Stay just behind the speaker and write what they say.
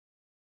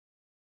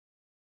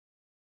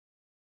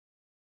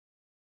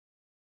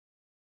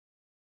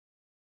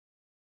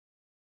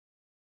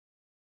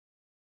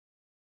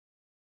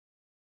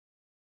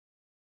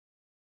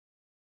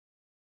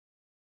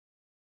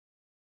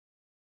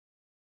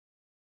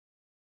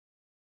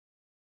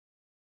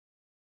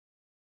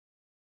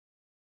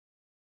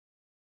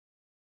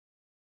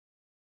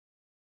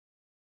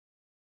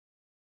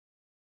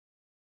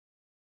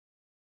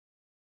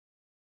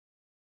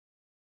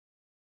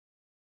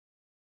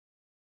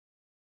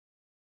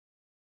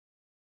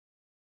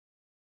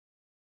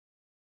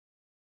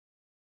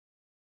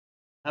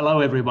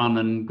Hello everyone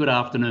and good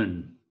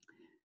afternoon.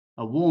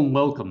 A warm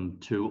welcome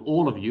to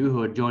all of you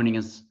who are joining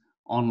us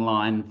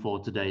online for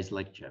today's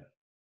lecture.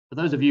 For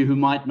those of you who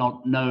might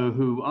not know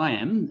who I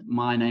am,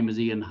 my name is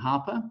Ian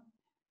Harper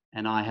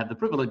and I have the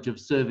privilege of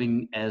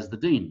serving as the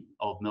Dean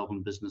of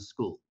Melbourne Business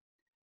School.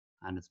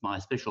 And it's my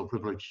special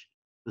privilege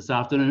this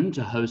afternoon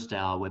to host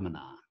our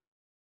webinar.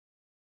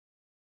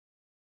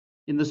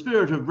 In the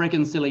spirit of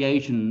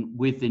reconciliation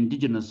with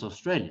Indigenous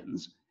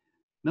Australians,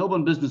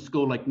 Melbourne Business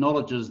School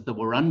acknowledges the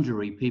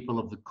Wurundjeri people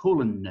of the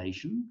Kulin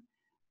Nation,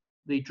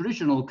 the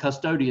traditional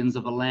custodians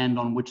of the land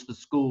on which the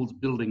school's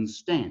buildings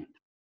stand,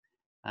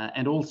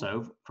 and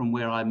also from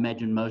where I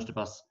imagine most of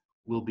us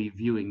will be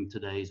viewing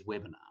today's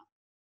webinar.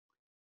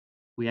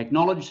 We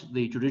acknowledge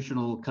the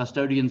traditional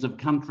custodians of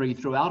country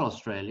throughout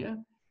Australia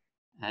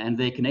and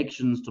their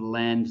connections to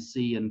land,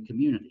 sea and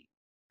community.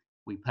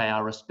 We pay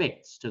our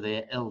respects to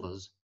their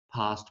elders,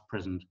 past,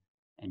 present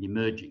and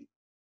emerging.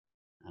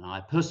 And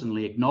I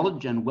personally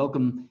acknowledge and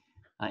welcome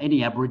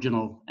any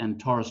Aboriginal and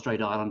Torres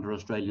Strait Islander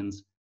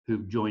Australians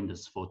who've joined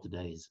us for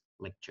today's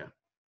lecture.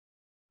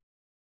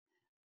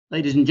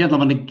 Ladies and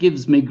gentlemen, it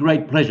gives me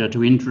great pleasure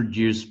to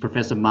introduce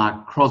Professor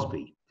Mark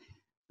Crosby,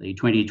 the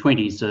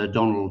 2020 Sir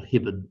Donald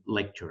Hibberd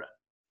Lecturer.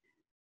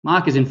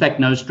 Mark is in fact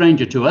no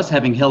stranger to us,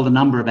 having held a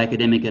number of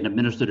academic and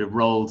administrative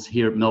roles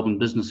here at Melbourne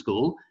Business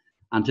School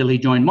until he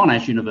joined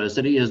Monash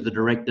University as the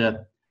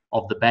Director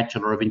of the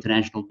Bachelor of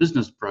International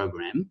Business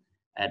program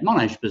at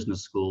Monash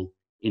Business School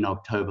in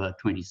October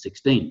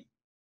 2016.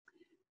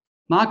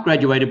 Mark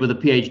graduated with a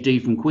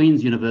PhD from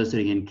Queen's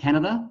University in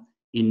Canada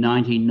in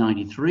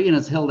 1993 and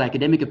has held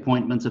academic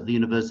appointments at the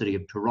University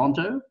of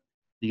Toronto,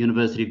 the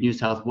University of New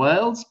South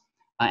Wales,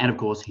 and of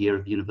course here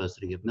at the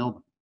University of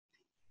Melbourne.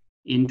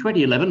 In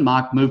 2011,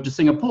 Mark moved to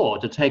Singapore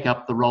to take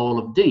up the role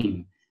of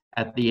Dean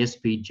at the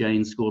SP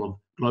Jain School of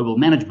Global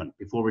Management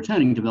before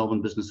returning to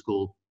Melbourne Business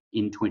School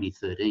in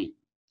 2013.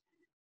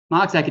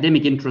 Mark's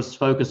academic interests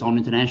focus on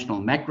international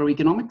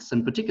macroeconomics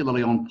and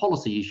particularly on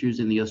policy issues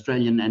in the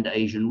Australian and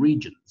Asian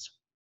regions.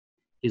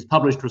 His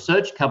published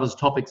research covers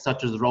topics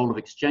such as the role of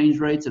exchange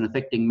rates in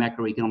affecting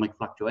macroeconomic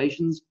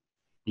fluctuations,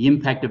 the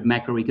impact of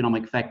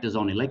macroeconomic factors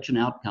on election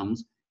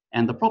outcomes,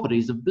 and the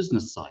properties of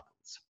business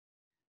cycles.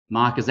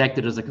 Mark has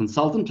acted as a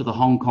consultant to the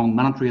Hong Kong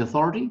Monetary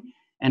Authority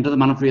and to the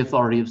Monetary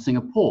Authority of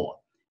Singapore,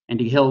 and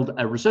he held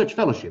a research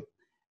fellowship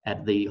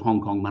at the Hong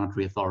Kong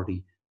Monetary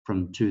Authority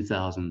from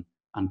 2000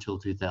 until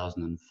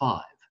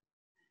 2005.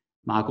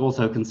 Mark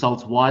also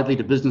consults widely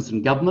to business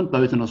and government,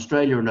 both in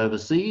Australia and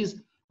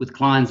overseas, with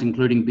clients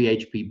including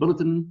BHP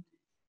Billiton,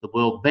 the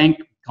World Bank,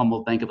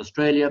 Commonwealth Bank of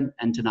Australia,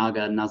 and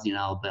Tenaga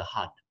Nasional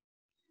Berhad.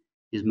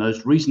 His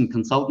most recent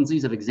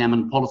consultancies have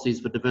examined policies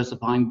for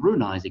diversifying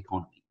Brunei's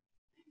economy,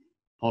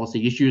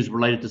 policy issues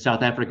related to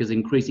South Africa's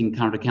increasing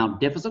current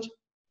account deficit,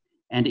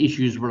 and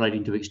issues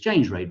relating to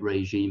exchange rate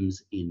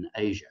regimes in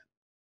Asia.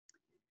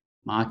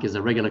 Mark is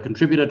a regular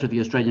contributor to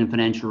the Australian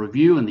Financial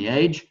Review and The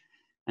Age,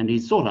 and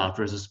he's sought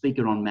after as a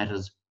speaker on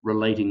matters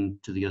relating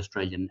to the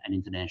Australian and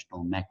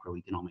international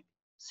macroeconomic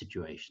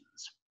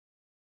situations.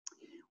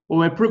 Well,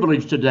 we're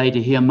privileged today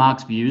to hear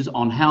Mark's views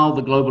on how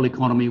the global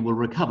economy will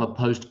recover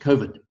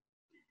post-COVID.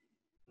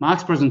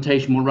 Mark's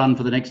presentation will run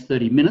for the next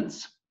 30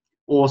 minutes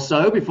or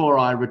so before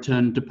I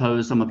return to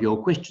pose some of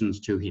your questions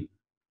to him.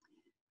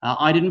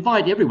 I'd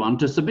invite everyone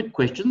to submit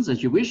questions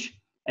as you wish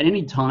at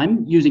any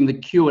time using the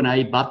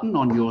Q&A button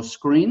on your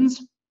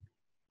screens.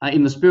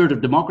 In the spirit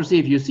of democracy,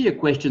 if you see a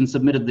question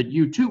submitted that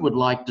you too would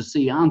like to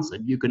see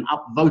answered, you can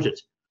upvote it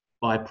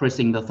by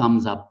pressing the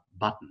thumbs up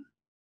button.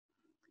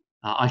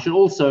 I should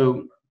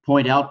also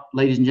point out,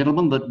 ladies and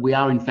gentlemen, that we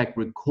are in fact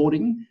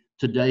recording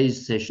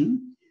today's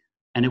session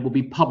and it will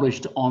be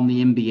published on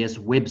the MBS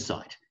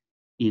website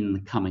in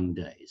the coming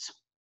days.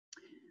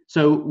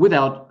 So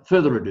without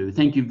further ado,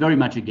 thank you very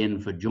much again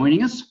for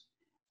joining us,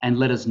 and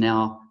let us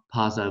now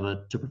pass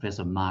over to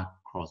Professor Mark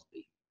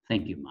Crosby.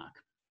 Thank you, Mark.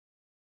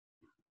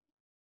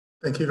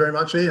 Thank you very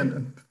much,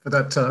 Ian, for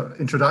that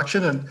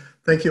introduction, and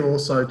thank you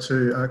also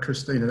to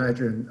Christine and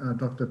Adrian,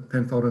 Dr.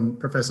 Penfold and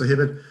Professor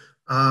Hibberd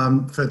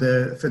for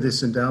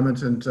this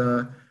endowment. And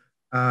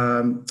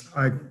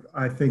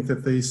I think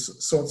that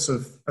these sorts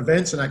of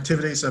events and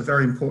activities are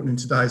very important in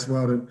today's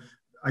world, and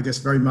I guess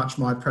very much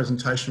my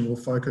presentation will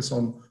focus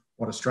on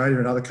what Australia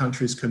and other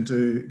countries can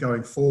do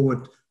going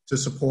forward to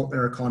support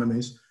their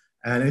economies.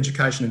 And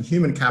education and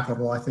human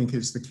capital, I think,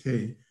 is the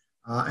key.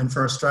 And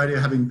for Australia,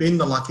 having been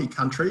the lucky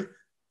country,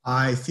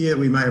 I fear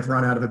we may have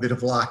run out of a bit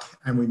of luck,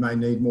 and we may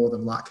need more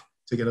than luck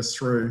to get us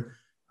through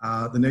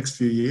the next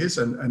few years.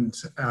 And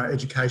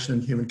education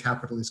and human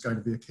capital is going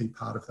to be a key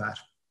part of that.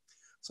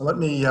 So let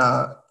me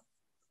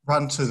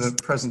run to the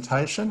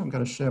presentation. I'm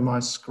going to share my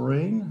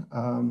screen.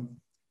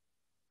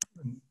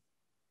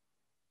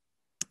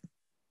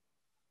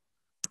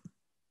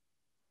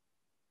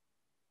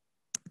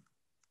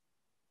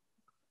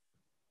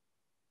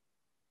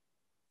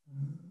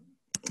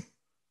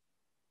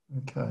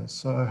 Okay,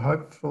 so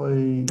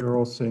hopefully you're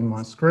all seeing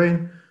my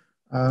screen.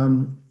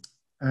 And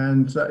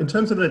in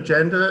terms of an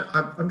agenda,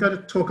 I'm going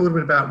to talk a little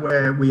bit about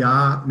where we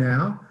are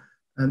now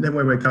and then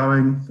where we're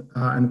going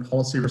and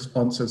policy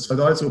responses. So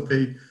those will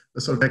be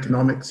the sort of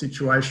economic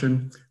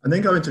situation, and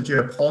then go into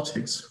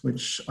geopolitics,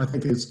 which I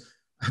think is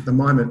at the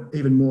moment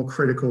even more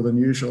critical than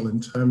usual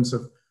in terms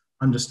of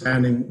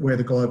understanding where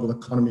the global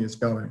economy is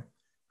going.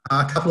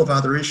 A couple of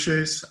other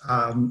issues.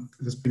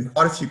 There's been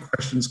quite a few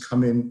questions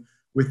come in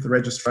with the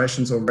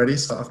registrations already,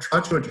 so I've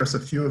tried to address a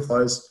few of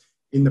those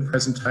in the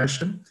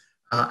presentation,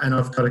 and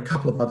I've got a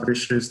couple of other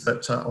issues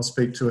that I'll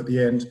speak to at the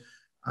end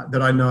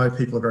that I know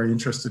people are very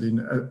interested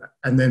in,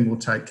 and then we'll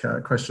take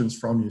questions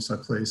from you, so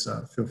please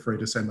feel free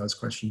to send those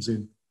questions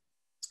in.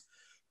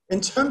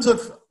 In terms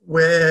of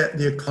where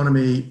the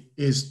economy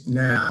is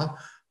now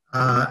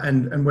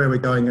and where we're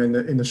going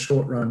in the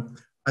short run,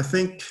 I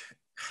think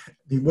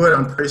the word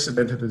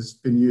unprecedented has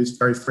been used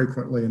very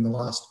frequently in the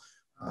last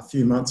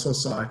few months or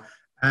so.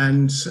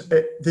 And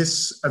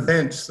this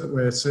event that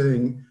we're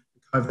seeing,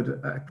 the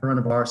COVID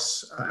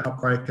coronavirus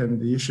outbreak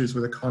and the issues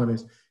with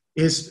economies,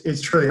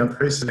 is truly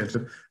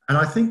unprecedented. And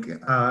I think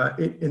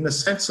in the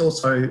sense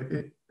also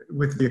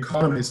with the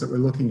economies that we're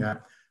looking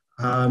at,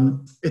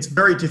 it's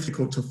very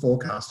difficult to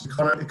forecast.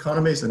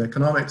 Economies and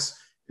economics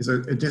is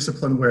a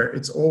discipline where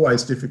it's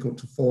always difficult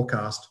to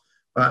forecast.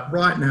 But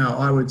right now,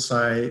 I would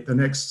say the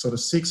next sort of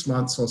 6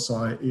 months or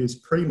so is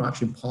pretty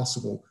much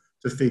impossible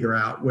to figure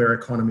out where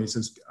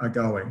economies are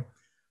going.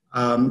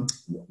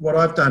 What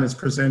I've done is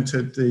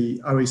presented the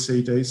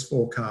OECD's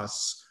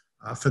forecasts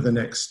for the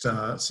next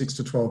 6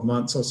 to 12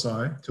 months or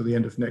so, till the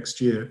end of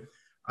next year.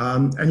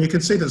 And you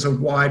can see there's a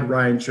wide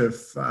range of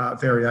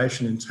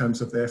variation in terms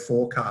of their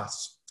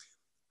forecasts.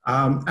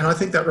 And I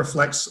think that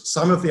reflects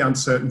some of the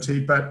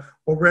uncertainty, but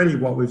already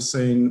what we've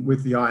seen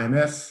with the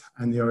IMF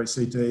and the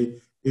OECD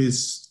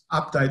is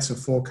updates of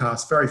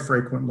forecasts very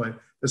frequently.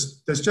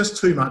 There's just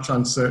too much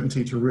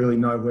uncertainty to really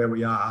know where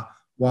we are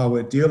while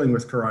we're dealing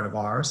with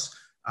coronavirus.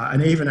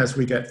 And even as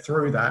we get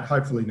through that,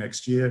 hopefully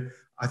next year,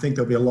 I think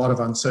there'll be a lot of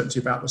uncertainty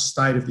about the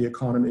state of the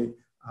economy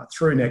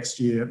through next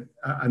year,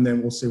 and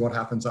then we'll see what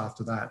happens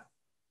after that.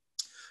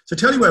 So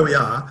tell you where we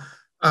are.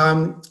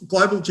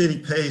 Global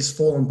GDP has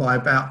fallen by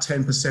about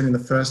 10% in the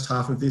first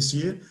half of this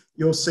year.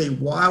 You'll see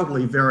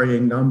wildly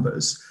varying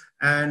numbers,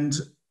 and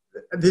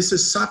this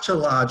is such a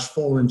large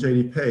fall in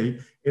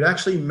GDP, it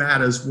actually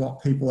matters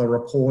what people are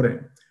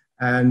reporting.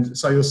 And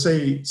so you'll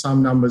see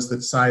some numbers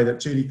that say that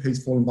GDP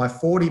has fallen by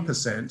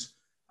 40%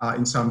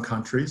 in some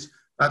countries.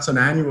 That's an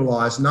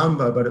annualized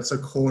number, but it's a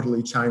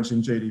quarterly change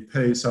in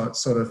GDP, so it's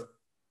sort of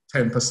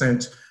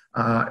 10%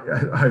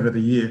 over the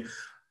year.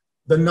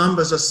 The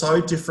numbers are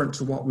so different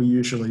to what we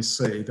usually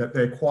see that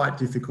they're quite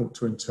difficult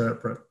to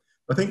interpret.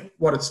 I think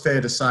what it's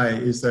fair to say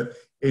is that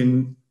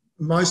in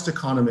most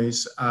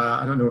economies,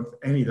 I don't know of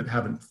any that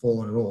haven't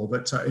fallen at all,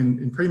 but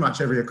in pretty much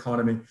every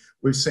economy,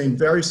 we've seen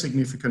very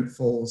significant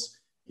falls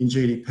in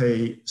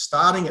GDP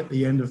starting at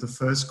the end of the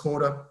first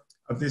quarter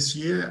of this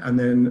year, and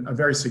then a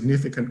very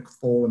significant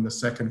fall in the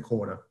second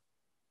quarter.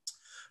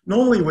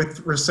 Normally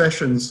with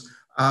recessions,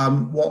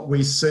 what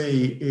we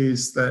see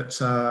is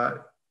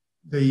that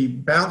the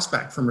bounce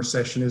back from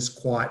recession is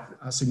quite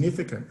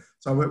significant.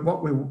 So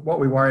what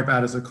we worry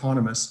about as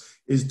economists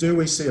is, do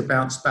we see a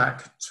bounce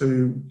back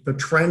to the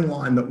trend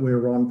line that we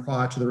were on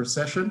prior to the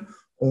recession,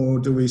 or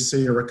do we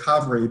see a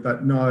recovery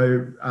but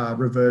no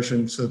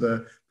reversion to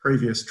the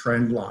previous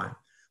trend line?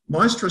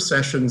 Most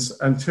recessions,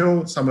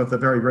 until some of the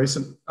very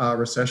recent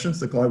recessions,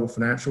 the global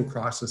financial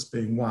crisis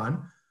being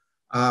one,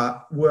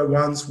 were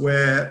ones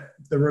where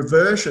the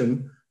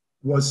reversion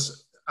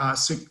was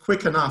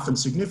quick enough and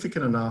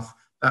significant enough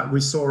that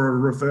we saw a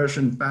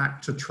reversion back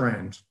to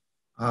trend.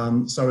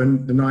 So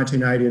in the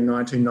 1980 and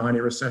 1990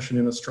 recession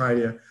in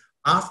Australia,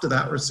 after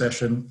that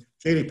recession,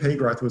 GDP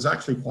growth was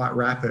actually quite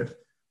rapid.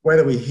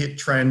 Whether we hit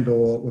trend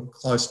or were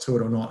close to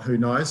it or not, who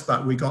knows,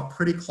 but we got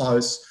pretty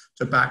close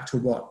to back to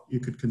what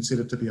you could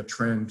consider to be a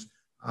trend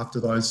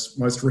after those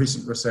most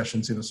recent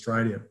recessions in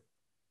Australia.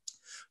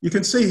 You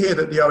can see here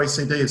that the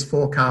OECD is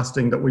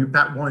forecasting that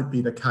that won't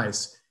be the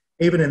case.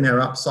 Even in their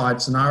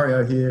upside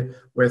scenario here,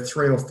 we're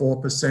 3 or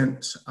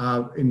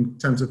 4% in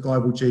terms of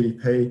global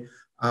GDP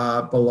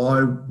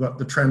below what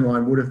the trend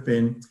line would have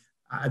been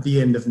at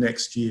the end of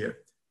next year.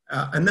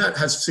 And that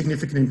has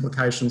significant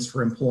implications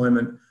for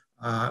employment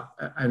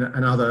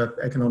and other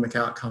economic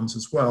outcomes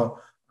as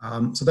well.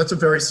 So that's a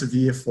very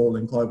severe fall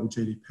in global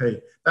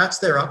GDP. That's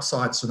their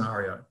upside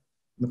scenario.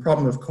 And the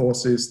problem, of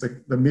course, is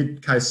the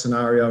mid-case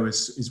scenario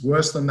is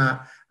worse than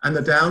that. And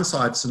the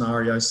downside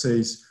scenario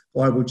sees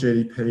global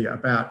GDP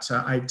about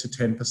 8 to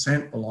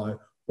 10% below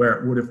where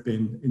it would have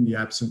been in the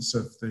absence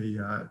of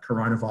the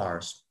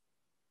coronavirus.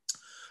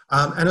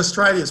 And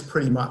Australia is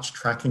pretty much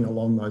tracking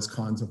along those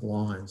kinds of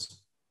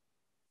lines.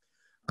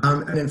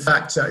 And in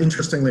fact,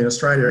 interestingly, in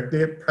Australia,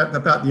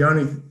 about the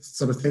only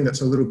sort of thing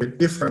that's a little bit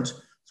different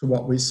to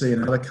what we see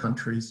in other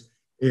countries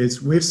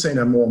is we've seen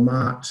a more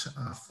marked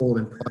fall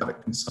in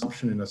private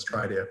consumption in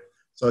Australia.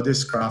 So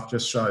this graph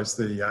just shows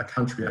the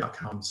country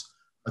outcomes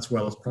as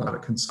well as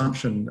private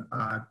consumption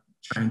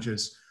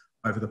changes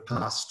over the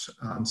past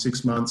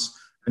 6 months.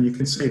 And you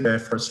can see there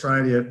for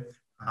Australia,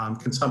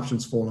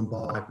 Consumption's fallen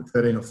by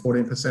 13 or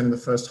 14% in the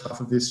first half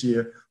of this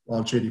year,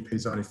 while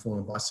GDP's only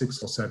fallen by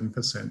 6 or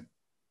 7%.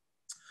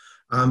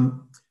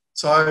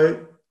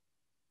 So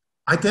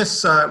I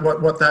guess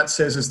what that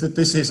says is that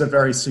this is a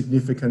very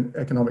significant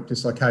economic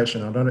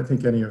dislocation. I don't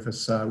think any of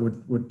us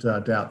would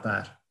doubt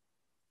that.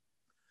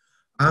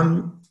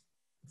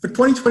 For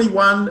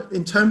 2021,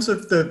 in terms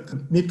of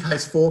the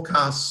mid-case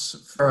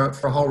forecasts for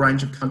a whole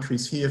range of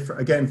countries here,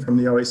 again from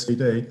the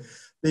OECD,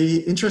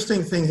 the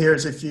interesting thing here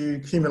is if you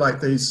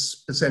accumulate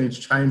these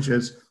percentage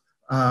changes,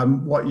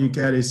 what you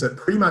get is that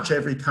pretty much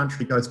every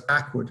country goes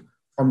backward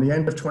from the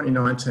end of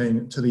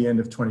 2019 to the end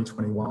of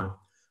 2021.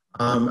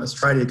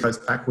 Australia goes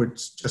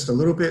backwards just a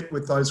little bit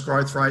with those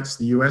growth rates.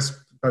 The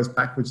US goes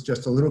backwards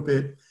just a little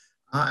bit.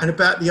 And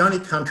about the only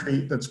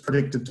country that's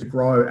predicted to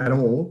grow at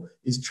all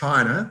is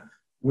China,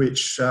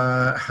 which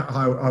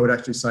I would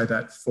actually say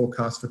that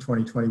forecast for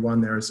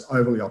 2021 there is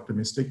overly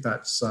optimistic.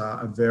 That's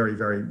a very,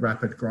 very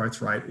rapid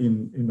growth rate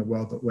in the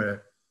world that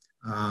we're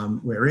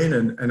in,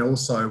 and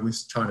also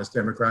with China's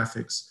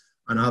demographics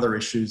and other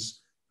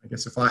issues. I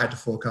guess if I had to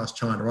forecast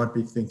China, I'd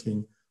be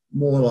thinking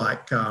more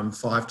like 5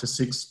 to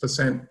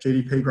 6%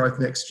 GDP growth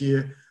next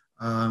year,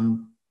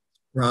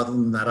 rather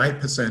than that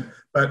 8%.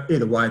 But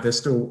either way, they're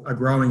still a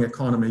growing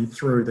economy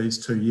through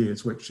these 2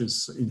 years, which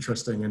is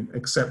interesting and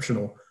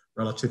exceptional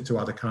relative to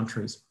other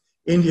countries.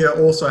 India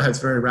also has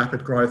very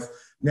rapid growth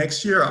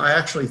next year. I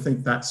actually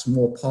think that's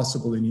more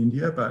possible in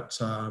India, but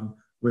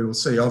we will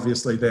see.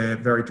 Obviously, they're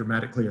very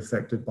dramatically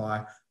affected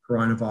by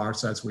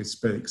coronavirus as we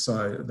speak.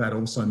 So that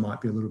also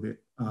might be a little bit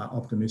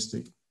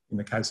optimistic in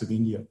the case of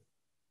India.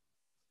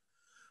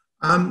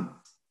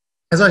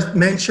 As I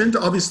mentioned,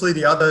 obviously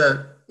the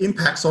other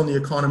impacts on the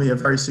economy are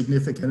very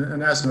significant.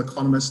 And as an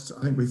economist,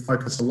 I think we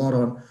focus a lot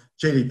on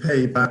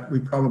GDP, but we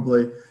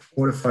probably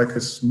ought to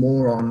focus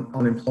more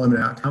on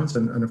employment outcomes.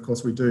 And of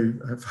course, we do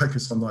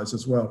focus on those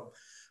as well.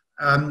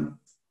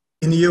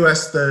 In the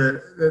US,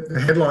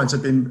 the headlines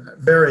have been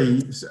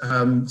very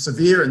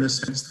severe in the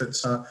sense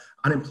that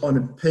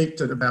unemployment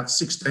peaked at about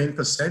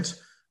 16%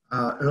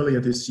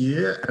 earlier this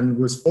year and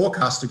was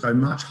forecast to go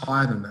much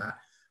higher than that.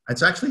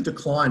 It's actually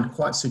declined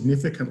quite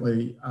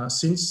significantly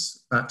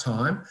since that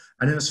time.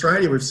 And in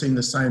Australia, we've seen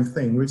the same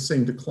thing. We've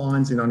seen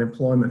declines in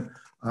unemployment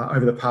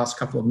over the past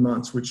couple of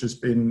months, which has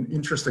been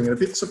interesting and a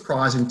bit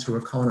surprising to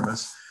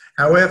economists.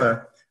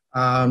 However,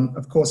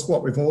 of course,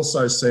 what we've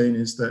also seen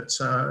is that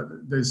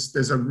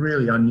there's a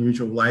really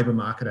unusual labour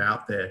market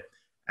out there.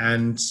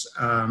 And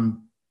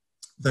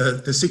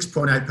the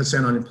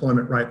 6.8%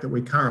 unemployment rate that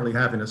we currently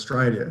have in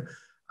Australia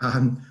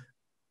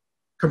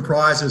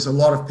comprises a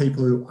lot of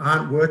people who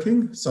aren't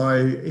working. So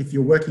if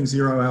you're working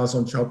 0 hours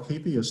on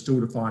JobKeeper, you're still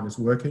defined as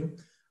working.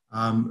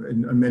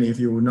 And many of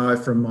you will know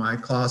from my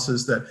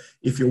classes that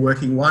if you're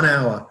working 1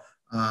 hour,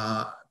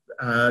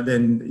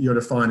 then you're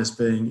defined as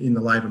being in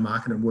the labour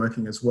market and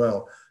working as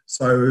well.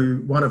 So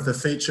one of the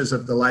features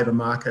of the labour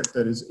market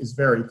that is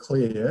very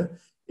clear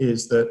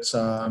is that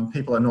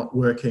people are not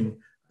working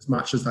as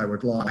much as they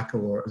would like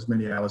or as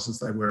many hours as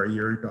they were a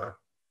year ago.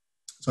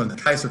 So in the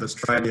case of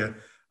Australia,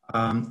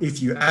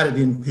 if you added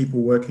in people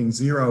working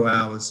 0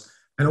 hours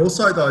and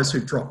also those who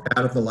dropped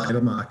out of the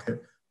labour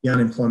market, the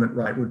unemployment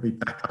rate would be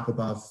back up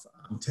above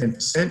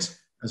 10%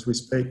 as we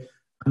speak.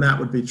 And that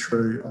would be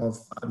true of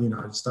the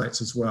United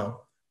States as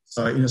well.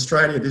 So in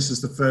Australia, this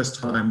is the first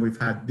time we've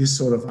had this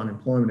sort of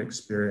unemployment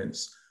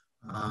experience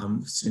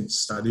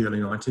since the early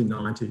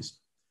 1990s.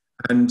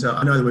 And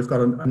I know that we've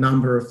got a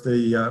number of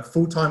the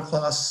full-time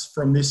class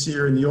from this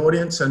year in the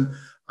audience. And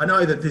I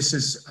know that this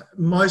is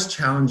most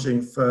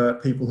challenging for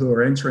people who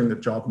are entering the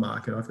job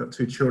market. I've got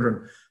 2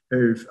 children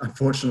who,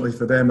 unfortunately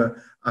for them,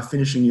 are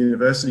finishing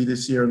university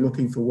this year and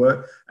looking for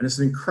work. And it's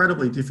an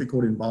incredibly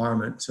difficult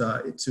environment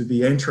to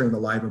be entering the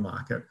labour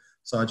market.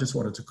 So I just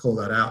wanted to call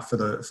that out for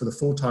the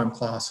full-time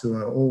class who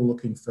are all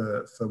looking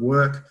for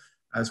work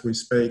as we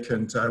speak,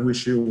 and I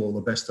wish you all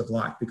the best of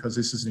luck because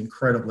this is an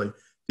incredibly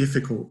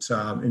difficult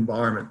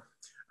environment.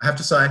 I have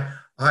to say,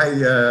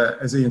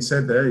 as Ian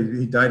said there,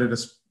 he dated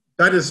us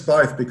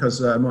both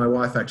because my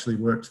wife actually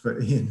worked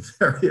for Ian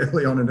very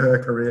early on in her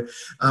career.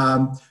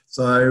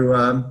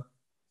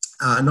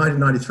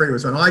 1993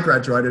 was when I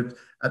graduated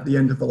at the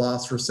end of the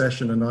last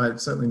recession, and I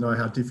certainly know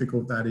how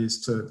difficult that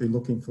is to be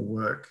looking for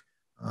work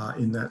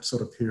in that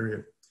sort of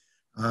period.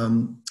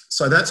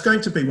 So that's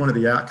going to be one of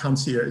the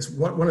outcomes here. Is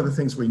one of the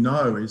things we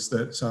know is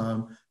that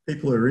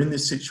people who are in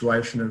this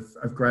situation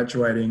of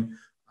graduating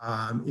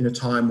in a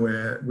time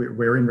where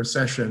we're in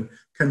recession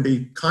can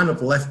be kind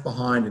of left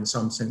behind in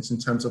some sense in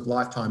terms of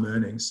lifetime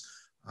earnings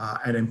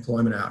and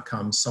employment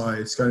outcomes. So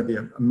it's going to be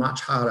a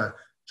much harder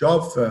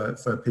job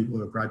for people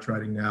who are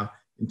graduating now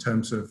in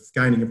terms of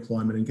gaining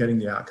employment and getting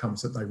the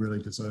outcomes that they really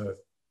deserve.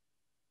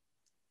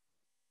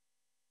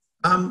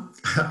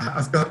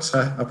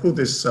 I pulled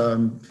this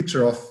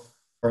picture off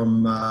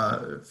from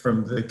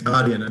The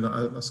Guardian, and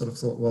I sort of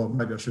thought, well,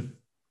 maybe I should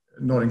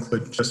not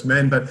include just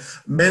men, but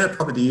men are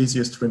probably the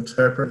easiest to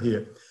interpret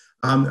here.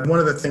 And one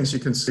of the things you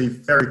can see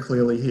very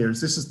clearly here is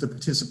this is the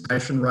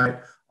participation rate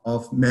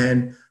of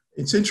men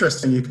it's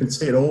interesting, you can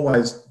see it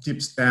always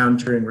dips down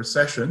during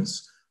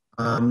recessions.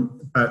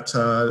 But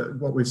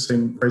what we've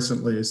seen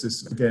recently is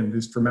this, again,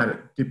 this dramatic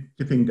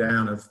dipping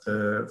down of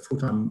the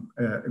full-time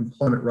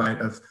employment rate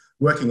of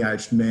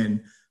working-aged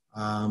men,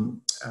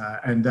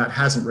 and that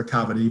hasn't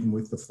recovered even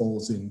with the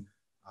falls in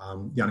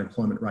the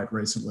unemployment rate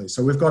recently.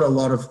 So we've got a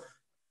lot of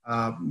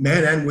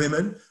men and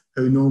women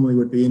who normally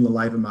would be in the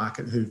labour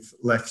market who've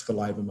left the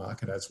labour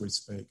market as we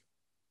speak.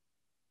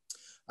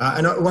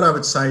 And what I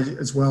would say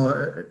as well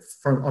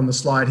on the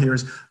slide here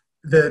is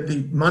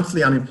the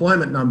monthly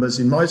unemployment numbers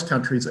in most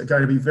countries are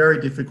going to be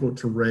very difficult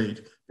to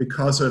read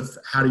because of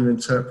how do you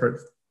interpret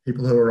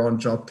people who are on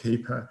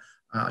JobKeeper.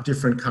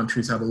 Different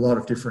countries have a lot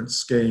of different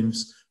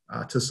schemes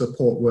to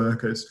support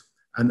workers,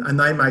 and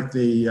they make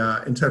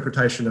the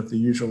interpretation of the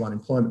usual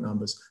unemployment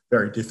numbers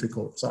very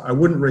difficult. So I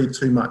wouldn't read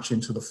too much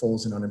into the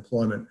falls in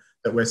unemployment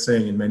that we're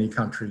seeing in many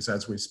countries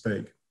as we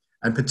speak,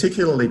 and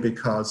particularly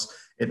because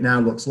it now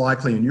looks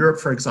likely in Europe,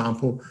 for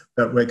example,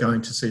 that we're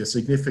going to see a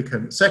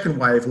significant second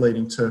wave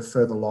leading to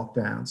further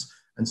lockdowns.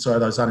 And so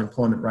those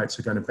unemployment rates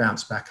are going to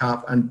bounce back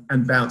up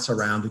and bounce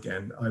around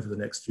again over the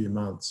next few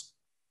months.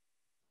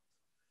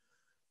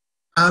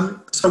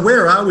 So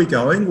where are we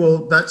going?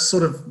 Well, that's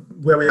sort of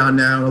where we are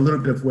now and a little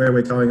bit of where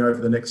we're going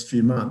over the next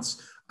few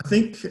months. I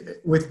think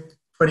with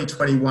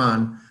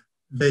 2021,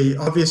 the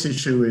obvious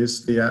issue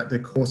is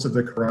the course of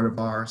the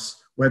coronavirus,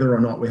 whether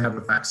or not we have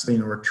a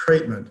vaccine or a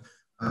treatment.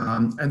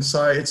 And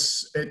so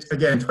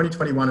again,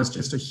 2021 is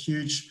just a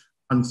huge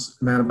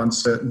amount of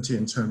uncertainty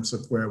in terms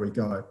of where we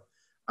go.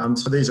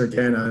 So these are,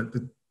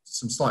 again,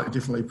 some slightly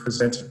differently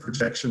presented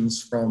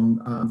projections from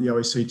the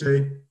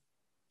OECD,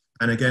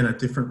 and again, a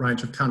different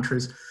range of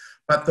countries.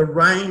 But the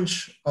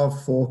range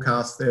of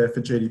forecasts there for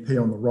GDP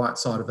on the right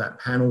side of that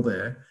panel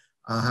there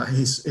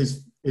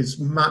is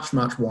much,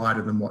 much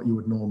wider than what you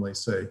would normally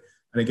see.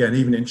 And again,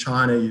 even in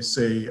China, you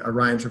see a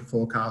range of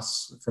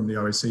forecasts from the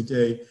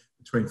OECD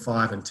between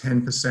 5 and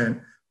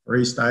 10%, for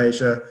East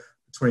Asia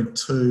between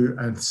 2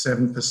 and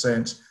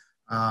 7%,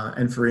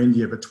 and for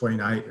India between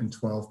 8 and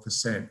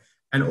 12%.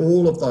 And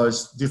all of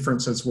those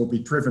differences will be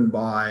driven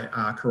by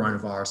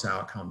coronavirus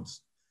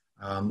outcomes.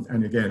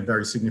 And again,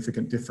 very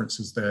significant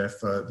differences there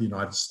for the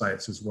United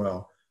States as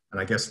well.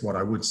 And I guess what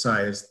I would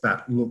say is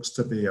that looks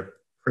to be a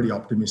pretty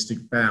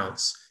optimistic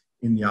bounce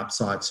in the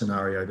upside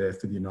scenario there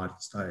for the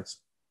United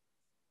States.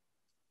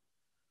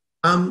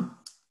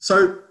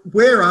 So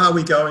where are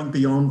we going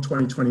beyond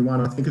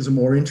 2021, I think is a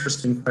more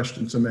interesting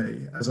question to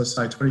me. As I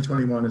say,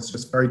 2021 is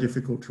just very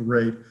difficult to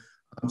read.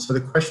 So the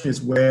question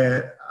is,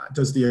 where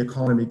does the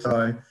economy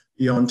go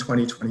beyond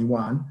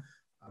 2021?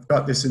 I've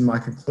got this in my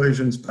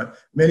conclusions, but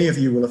many of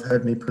you will have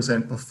heard me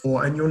present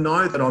before, and you'll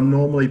know that I'm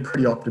normally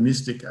pretty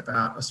optimistic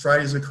about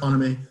Australia's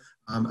economy,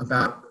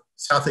 about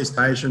Southeast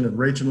Asian and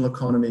regional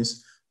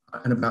economies,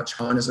 and about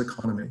China's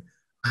economy.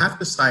 I have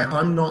to say,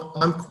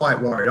 I'm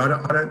quite worried. I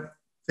don't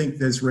think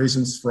there's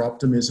reasons for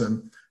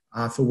optimism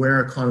for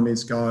where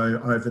economies go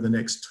over the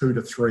next 2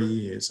 to 3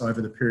 years,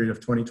 over the period of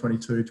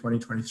 2022,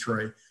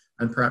 2023,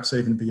 and perhaps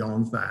even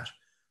beyond that.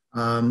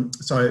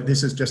 So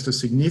this is just a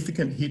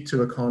significant hit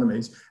to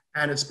economies,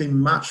 and it's been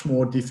much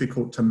more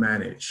difficult to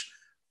manage.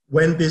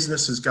 When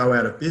businesses go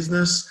out of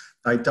business,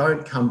 they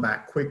don't come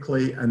back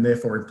quickly, and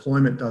therefore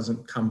employment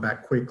doesn't come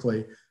back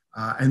quickly,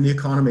 and the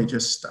economy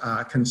just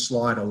can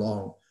slide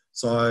along.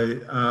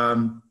 So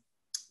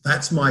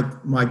that's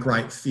my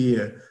great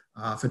fear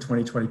for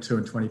 2022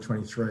 and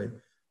 2023.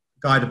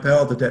 Guy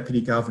Debelle, the Deputy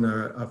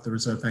Governor of the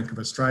Reserve Bank of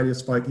Australia,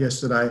 spoke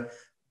yesterday,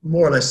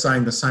 more or less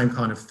saying the same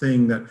kind of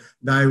thing, that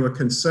they were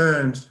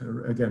concerned,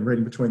 again,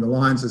 reading between the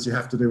lines as you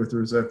have to do with the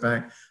Reserve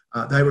Bank,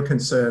 they were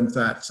concerned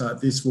that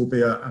this will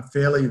be a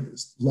fairly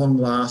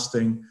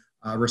long-lasting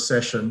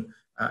recession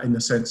in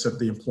the sense of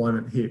the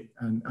employment hit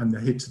and the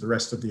hit to the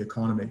rest of the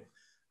economy.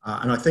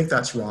 And I think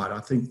that's right. I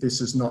think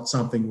this is not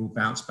something we'll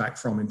bounce back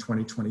from in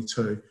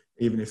 2022,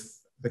 even if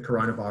the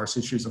coronavirus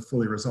issues are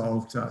fully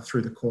resolved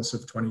through the course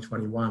of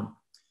 2021.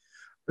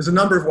 There's a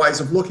number of ways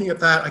of looking at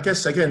that. I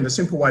guess, again, the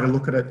simple way to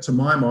look at it, to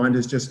my mind,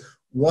 is just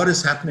what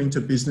is happening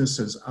to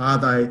businesses? Are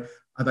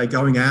they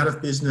going out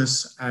of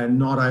business and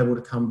not able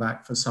to come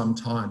back for some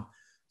time?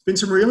 There's been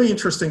some really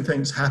interesting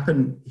things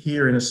happen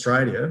here in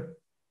Australia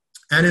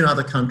and in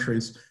other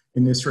countries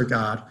in this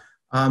regard.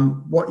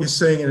 What you're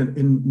seeing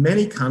in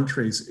many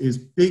countries is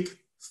big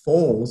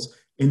falls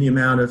in the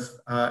amount of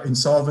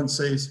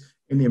insolvencies,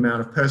 in the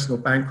amount of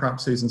personal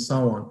bankruptcies and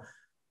so on.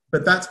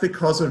 But that's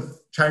because of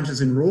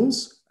changes in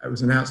rules. It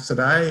was announced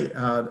today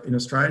in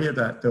Australia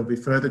that there'll be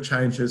further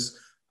changes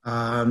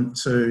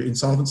to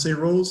insolvency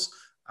rules,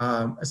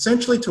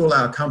 essentially to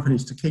allow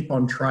companies to keep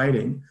on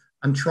trading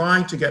and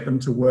trying to get them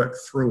to work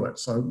through it.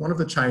 So one of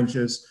the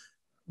changes,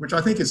 which I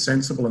think is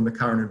sensible in the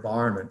current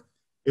environment,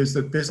 is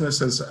that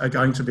businesses are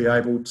going to be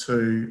able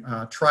to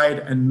trade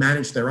and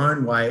manage their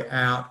own way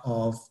out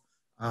of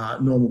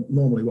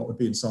normally what would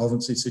be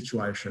insolvency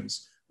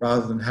situations,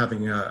 rather than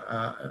having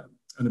an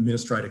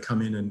administrator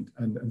come in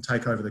and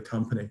take over the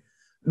company.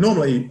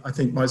 Normally, I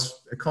think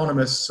most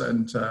economists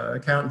and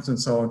accountants and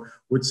so on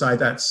would say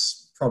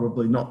that's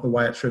probably not the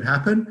way it should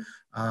happen.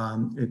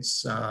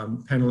 It's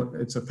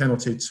a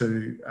penalty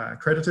to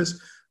creditors.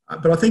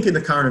 But I think in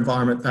the current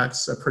environment,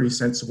 that's a pretty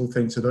sensible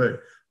thing to do.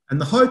 And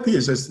the hope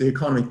is, as the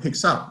economy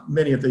picks up,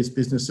 many of these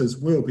businesses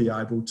will be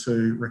able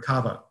to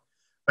recover.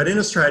 But in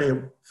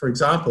Australia, for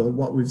example,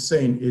 what we've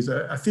seen is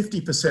a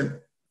 50%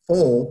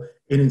 fall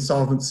in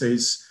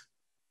insolvencies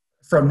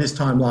from this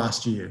time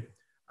last year.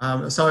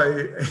 So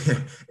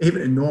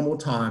even in normal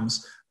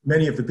times,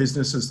 many of the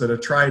businesses that are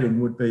trading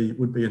would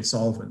be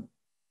insolvent.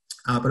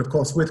 But of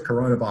course, with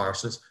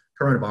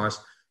coronavirus,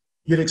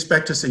 you'd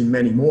expect to see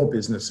many more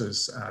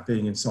businesses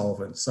being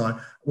insolvent. So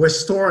we're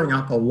storing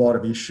up a lot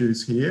of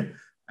issues here,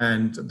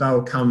 and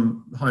they'll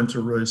come home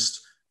to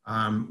roost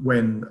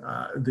when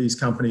these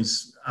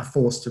companies are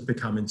forced to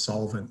become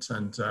insolvent,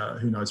 and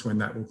who knows when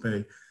that will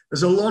be.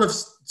 There's a lot of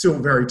still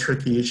very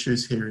tricky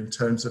issues here in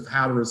terms of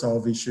how to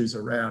resolve issues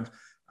around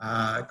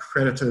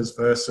creditors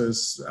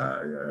versus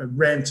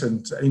rent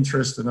and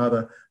interest and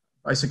other,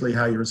 basically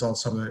how you resolve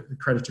some of the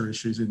creditor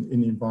issues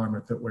in the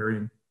environment that we're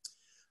in.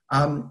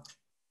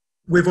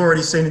 We've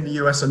already seen in the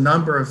US a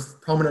number of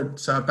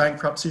prominent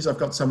bankruptcies. I've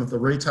got some of the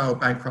retail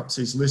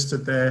bankruptcies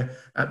listed there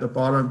at the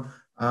bottom.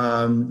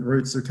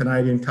 Roots, a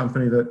Canadian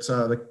company that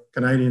the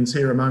Canadians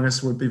here among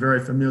us would be very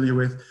familiar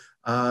with.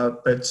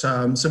 But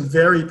some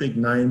very big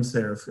names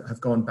there have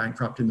gone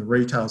bankrupt in the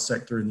retail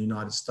sector in the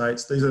United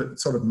States. These are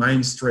sort of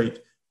Main Street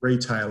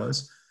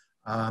retailers.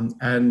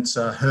 And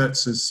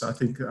Hertz is, I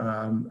think,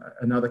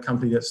 another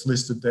company that's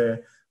listed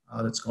there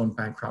that's gone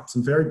bankrupt.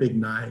 Some very big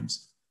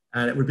names.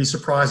 And it would be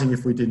surprising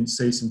if we didn't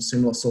see some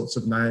similar sorts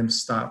of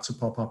names start to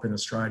pop up in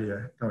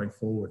Australia going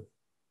forward.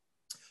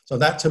 So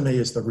that to me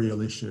is the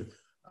real issue.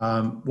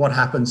 What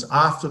happens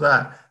after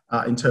that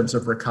in terms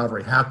of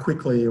recovery? How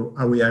quickly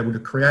are we able to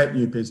create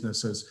new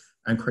businesses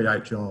and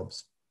create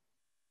jobs?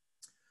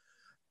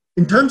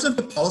 In terms of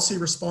the policy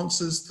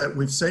responses that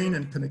we've seen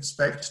and can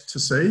expect to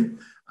see,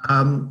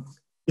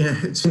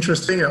 it's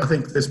interesting. I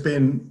think there's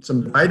been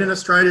some debate in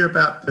Australia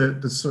about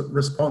the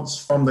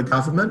response from the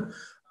government,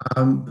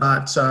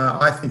 but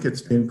I think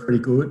it's been pretty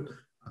good.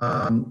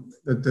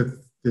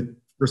 The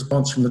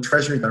response from the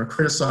Treasury, they were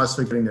criticised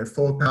for getting their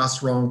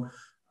forecasts wrong,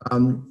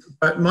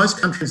 but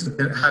most countries have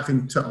been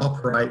having to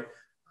operate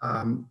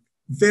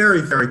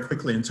very, very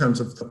quickly in terms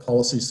of the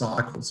policy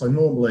cycle. So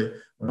normally,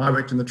 when I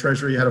worked in the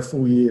Treasury, you had a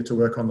full year to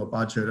work on the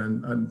budget,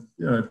 and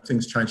you know,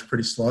 things changed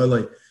pretty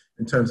slowly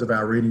in terms of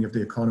our reading of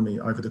the economy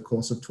over the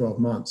course of 12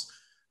 months.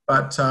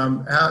 But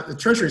the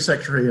Treasury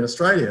Secretary in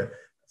Australia,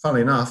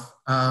 funnily enough,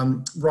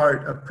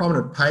 wrote a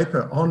prominent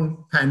paper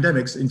on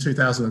pandemics in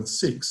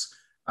 2006.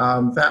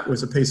 That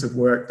was a piece of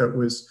work that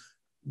was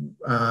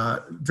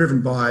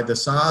driven by the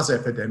SARS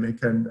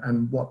epidemic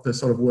and what the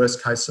sort of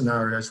worst case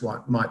scenarios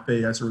might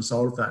be as a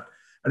result of that.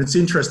 And it's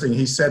interesting,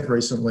 he said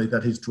recently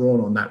that he's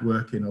drawn on that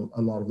work in a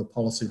lot of the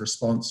policy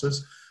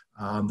responses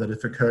that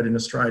have occurred in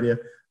Australia,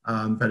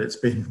 but it's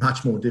been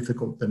much more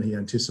difficult than he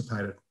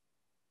anticipated.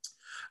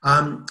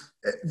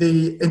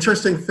 The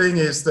interesting thing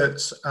is that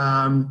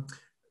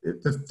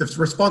the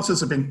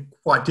responses have been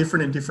quite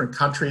different in different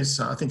countries.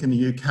 I think in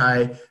the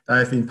UK,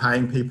 they've been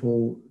paying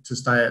people to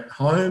stay at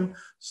home,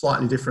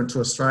 slightly different to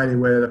Australia,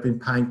 where they've been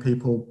paying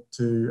people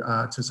to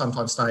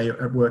sometimes stay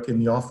at work in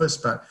the office,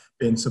 but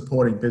been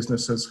supporting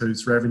businesses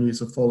whose revenues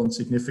have fallen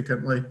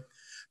significantly.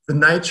 The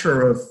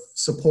nature of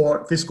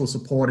support, fiscal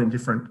support in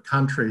different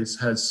countries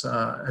has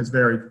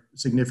varied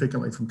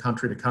significantly from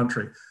country to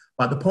country.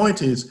 But the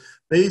point is,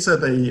 these are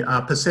the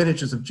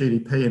percentages of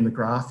GDP in the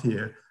graph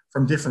here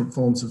from different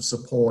forms of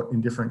support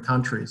in different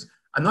countries.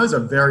 And those are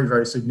very,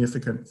 very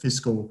significant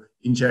fiscal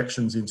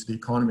injections into the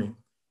economy.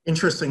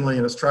 Interestingly,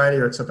 in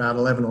Australia, it's about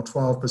 11 or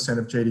 12%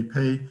 of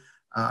GDP,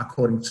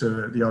 according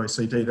to the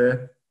OECD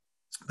there.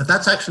 But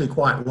that's actually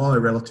quite low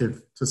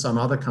relative to some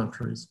other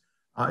countries.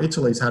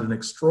 Italy's had an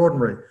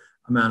extraordinary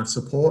amount of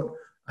support.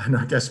 And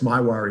I guess my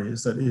worry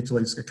is that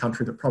Italy's a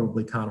country that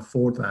probably can't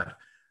afford that.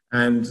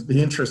 And the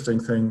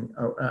interesting thing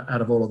out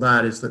of all of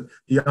that is that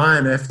the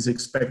IMF is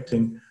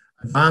expecting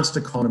advanced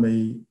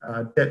economy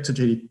debt to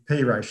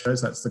GDP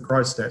ratios, that's the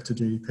gross debt to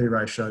GDP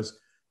ratios,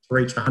 to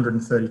reach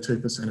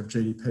 132% of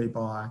GDP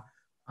by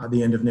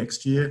the end of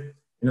next year.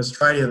 In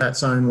Australia,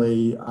 that's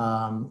only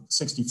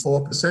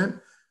 64%,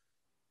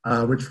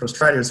 which for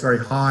Australia is very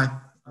high.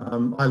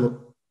 I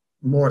look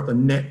more at the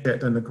net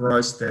debt than the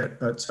gross debt,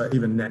 but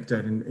even net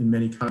debt in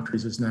many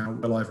countries is now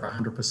well over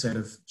 100%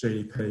 of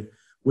GDP,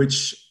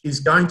 which is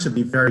going to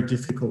be very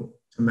difficult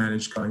to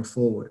manage going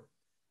forward.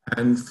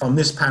 And from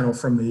this panel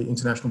from the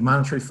International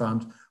Monetary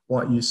Fund,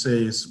 what you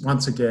see is,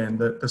 once again,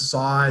 that the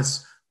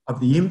size of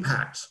the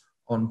impact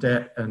on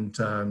debt and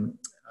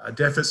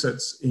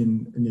deficits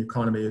in the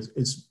economy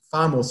is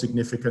far more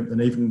significant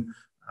than even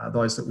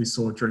those that we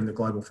saw during the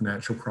global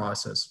financial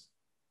crisis.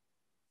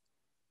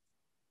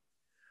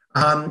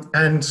 I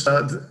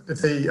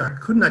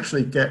couldn't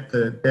actually get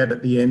the debt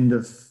at the end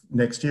of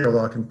next year,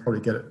 although I can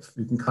probably get it.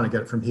 You can kind of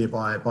get it from here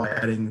by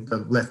adding the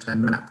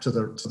left-hand map to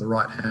the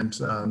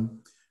right-hand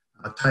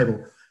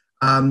table.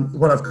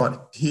 What I've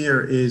got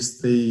here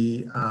is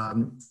the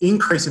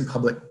increase in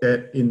public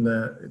debt in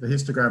the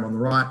histogram on the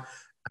right,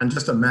 and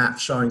just a map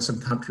showing some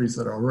countries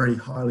that are already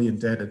highly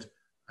indebted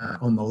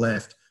on the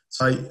left.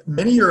 So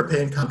many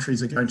European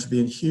countries are going to be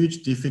in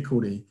huge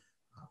difficulty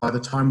by the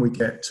time we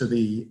get to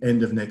the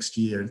end of next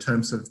year in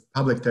terms of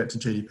public debt to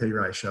GDP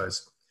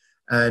ratios.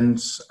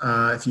 And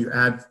if you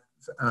add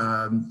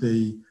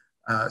the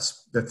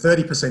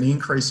 30%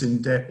 increase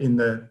in debt in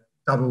the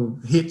double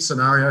hit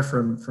scenario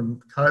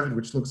from COVID,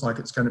 which looks like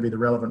it's going to be the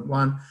relevant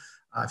one,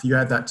 if you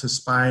add that to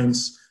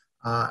Spain's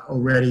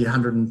already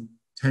 110%,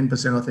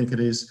 I think it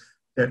is,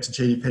 debt to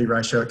GDP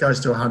ratio, it goes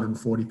to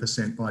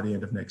 140% by the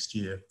end of next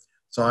year.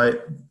 So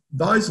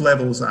those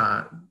levels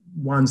are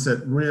ones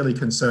that really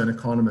concern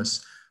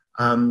economists.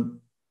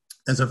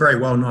 There's a very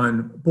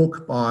well-known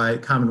book by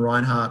Carmen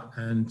Reinhardt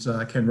and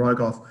Ken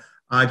Rogoff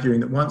arguing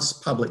that once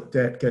public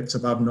debt gets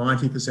above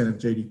 90% of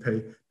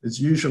GDP,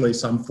 there's usually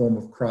some form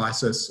of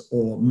crisis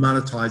or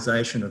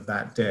monetization of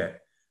that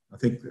debt. I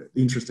think the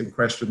interesting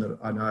question that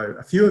I know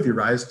a few of you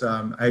raised,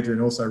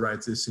 Adrian also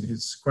raised this in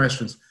his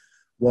questions,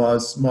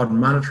 was modern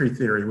monetary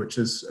theory, which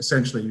is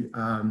essentially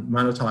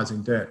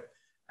monetizing debt.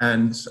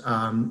 And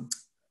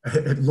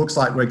it looks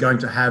like we're going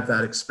to have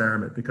that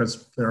experiment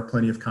because there are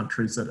plenty of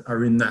countries that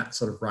are in that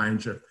sort of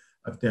range of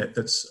debt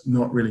that's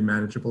not really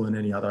manageable in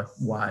any other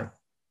way.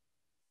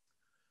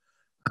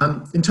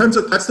 In terms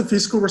of, that's the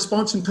fiscal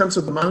response. In terms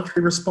of the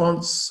monetary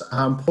response,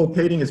 Paul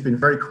Keating has been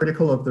very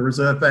critical of the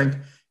Reserve Bank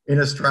in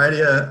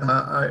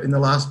Australia in the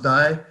last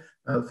day,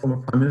 former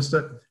Prime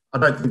Minister. I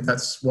don't think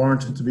that's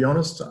warranted, to be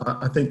honest.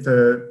 I think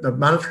the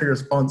monetary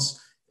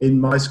response in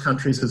most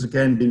countries has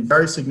again been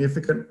very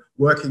significant,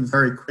 working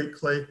very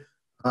quickly.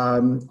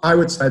 I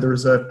would say the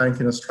Reserve Bank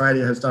in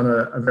Australia has done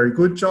a very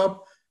good job.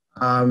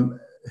 The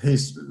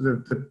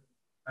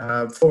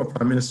former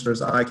Prime Minister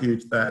has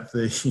argued that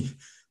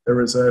the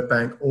Reserve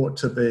Bank ought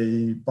to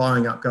be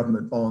buying up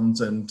government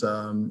bonds and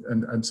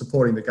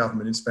supporting the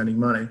government in spending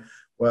money.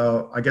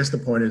 Well, I guess the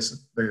point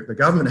is the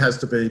government has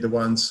to be the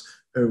ones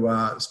who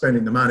are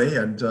spending the money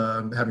and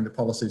having the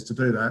policies to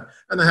do that.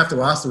 And they have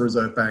to ask the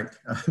Reserve Bank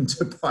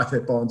to buy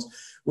their bonds,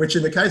 which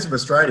in the case of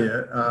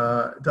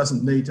Australia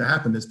doesn't need to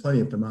happen. There's plenty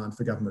of demand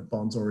for government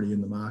bonds already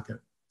in the market.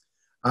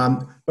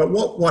 But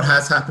what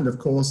has happened, of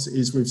course,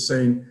 is we've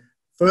seen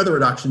further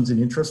reductions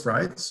in interest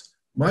rates.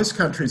 Most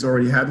countries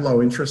already had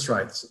low interest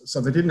rates,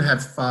 so they didn't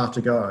have far to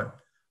go.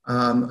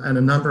 And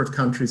a number of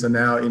countries are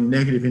now in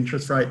negative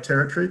interest rate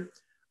territory.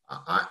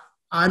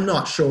 I'm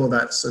not sure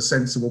that's a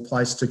sensible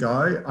place to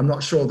go. I'm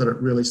not sure that it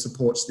really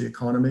supports the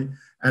economy.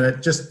 And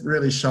it just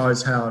really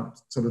shows how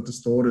sort of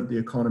distorted the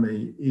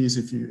economy is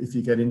if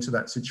you get into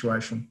that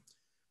situation.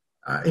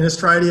 In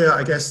Australia,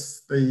 I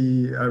guess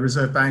the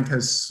Reserve Bank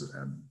has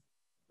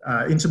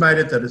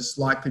intimated that it's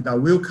likely they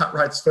will cut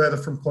rates further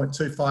from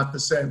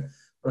 0.25%.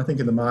 But I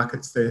think in the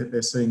markets,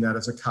 they're seeing that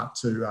as a cut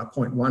to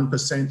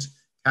 0.1%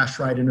 cash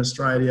rate in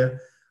Australia,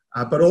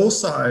 but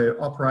also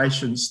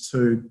operations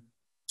to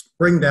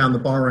bring down the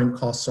borrowing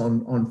costs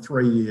on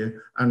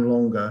 3-year and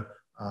longer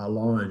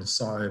loans.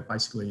 So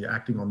basically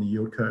acting on the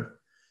yield curve.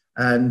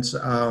 And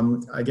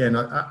again,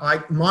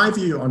 my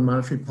view on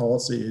monetary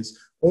policy is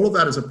all of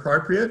that is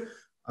appropriate,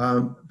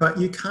 but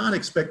you can't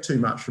expect too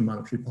much from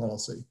monetary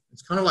policy.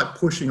 It's kind of like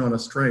pushing on a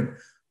string.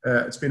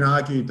 It's been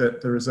argued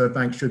that the Reserve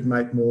Bank should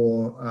make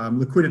more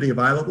liquidity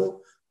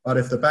available, but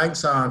if the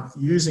banks aren't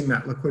using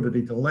that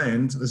liquidity to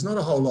lend, there's not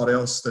a whole lot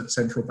else that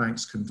central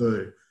banks can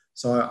do.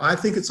 So I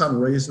think it's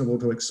unreasonable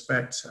to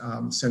expect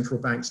central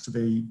banks to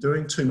be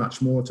doing too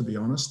much more, to be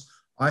honest.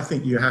 I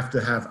think you have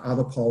to have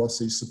other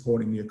policies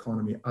supporting the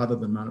economy other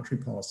than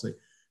monetary policy,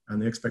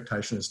 and the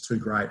expectation is too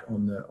great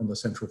on the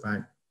central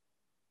bank.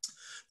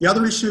 The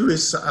other issue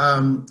is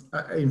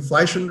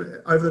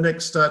inflation over the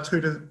next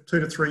 2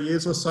 to 3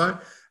 years or so.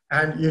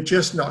 And you're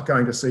just not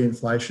going to see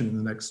inflation in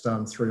the next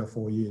 3 or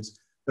 4 years.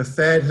 The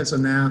Fed has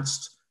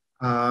announced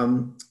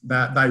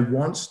that they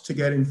want to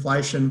get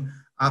inflation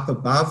up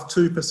above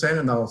 2%,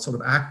 and they'll sort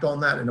of act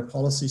on that in a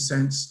policy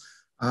sense.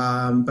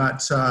 But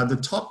the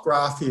top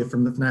graph here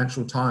from the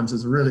Financial Times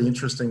is a really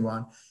interesting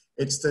one.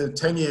 It's the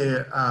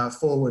 10-year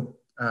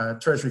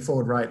Treasury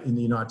forward rate in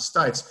the United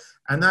States,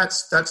 and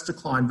that's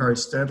declined very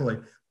steadily.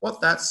 What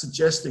that's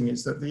suggesting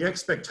is that the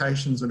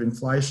expectations of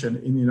inflation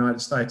in the United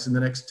States in the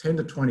next 10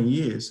 to 20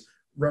 years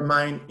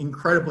remain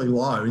incredibly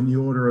low, in the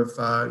order of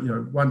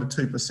 1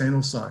 to 2%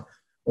 or so,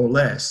 or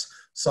less.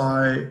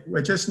 So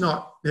we're just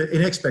not,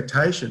 in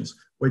expectations,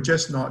 we're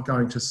just not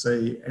going to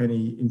see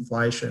any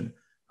inflation.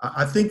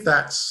 I think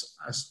that's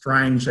a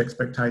strange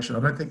expectation. I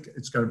don't think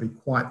it's going to be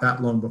quite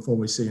that long before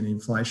we see any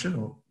inflation,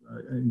 or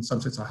in some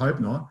sense I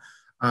hope not.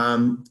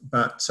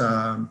 But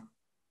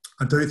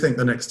I do think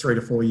the next 3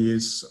 to 4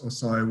 years or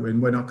so, when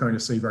we're not going to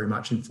see very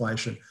much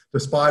inflation,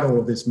 despite all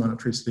of this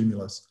monetary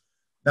stimulus.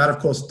 That, of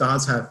course,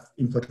 does have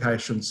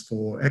implications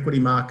for equity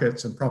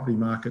markets and property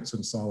markets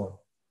and so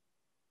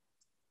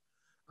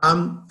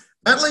on.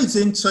 That leads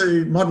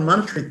into modern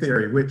monetary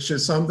theory, which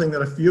is something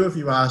that a few of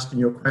you asked in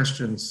your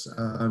questions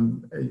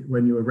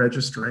when you were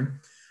registering.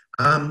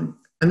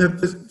 And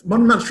the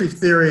modern monetary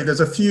theory, there's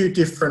a few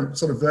different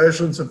sort of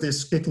versions of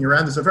this kicking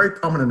around. There's a very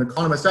prominent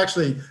economist,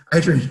 actually,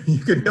 Adrian, you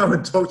can go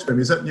and talk to him.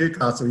 He's at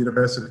Newcastle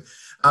University.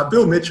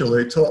 Bill Mitchell,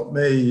 who taught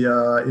me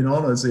in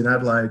honours in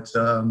Adelaide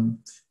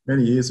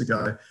many years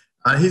ago.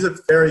 He's a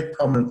very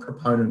prominent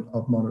proponent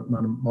of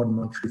modern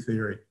monetary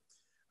theory.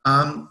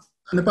 And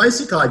the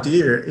basic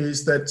idea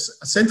is that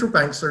central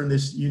banks are in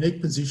this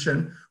unique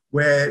position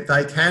where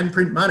they can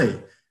print money.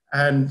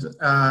 And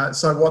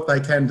so what they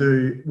can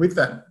do with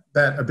that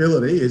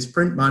ability is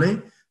print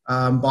money,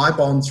 buy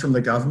bonds from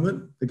the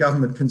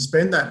government can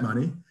spend that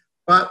money,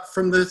 but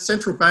from the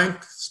central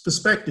bank's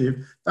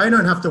perspective, they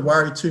don't have to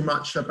worry too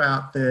much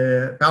about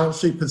their balance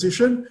sheet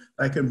position.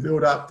 They can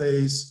build up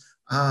these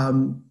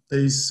government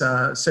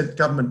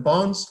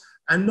bonds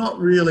and not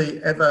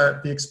really ever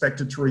be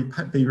expected to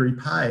be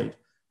repaid.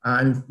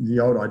 And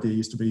the old idea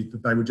used to be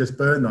that they would just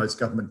burn those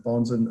government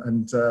bonds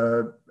and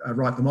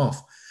write them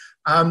off.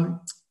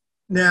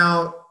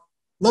 Now,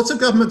 lots of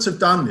governments have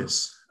done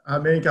this.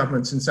 Many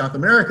governments in South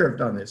America have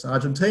done this.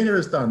 Argentina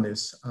has done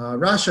this.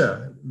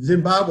 Russia,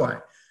 Zimbabwe.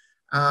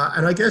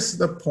 And I guess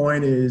the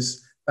point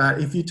is that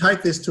if you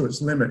take this to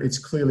its limit, it's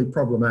clearly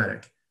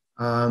problematic.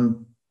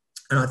 And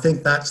I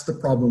think that's the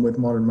problem with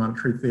modern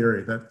monetary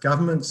theory, that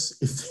governments,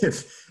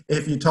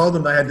 if you told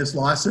them they had this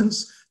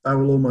license, they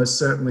will almost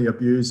certainly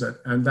abuse it.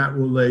 And that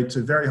will lead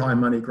to very high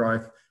money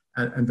growth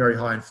and very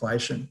high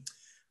inflation.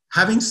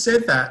 Having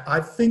said that, I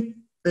think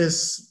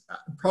there's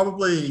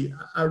probably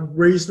a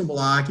reasonable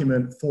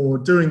argument for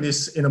doing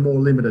this in a more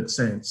limited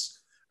sense.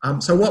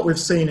 So what we've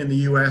seen in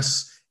the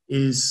US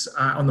is,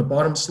 on the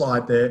bottom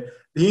slide there,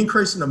 the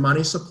increase in the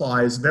money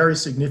supply is very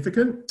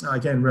significant,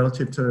 again,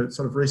 relative to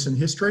sort of recent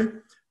history.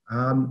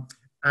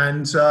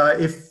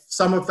 If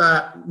some of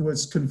that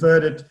was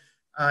converted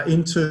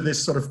into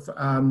this sort of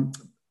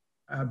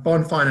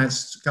bond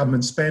financed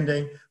government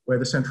spending, where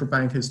the central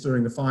bank is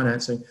doing the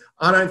financing,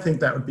 I don't think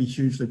that would be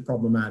hugely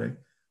problematic.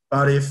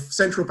 But if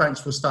central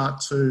banks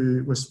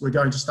we're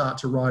going to start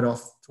to write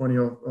off 20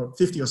 or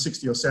 50 or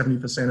 60 or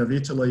 70% of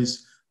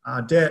Italy's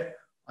debt,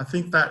 I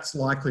think that's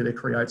likely to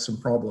create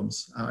some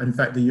problems. In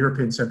fact, the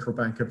European Central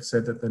Bank have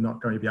said that they're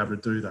not going to be able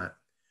to do that.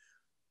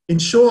 In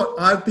short,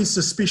 I'd be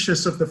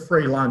suspicious of the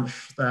free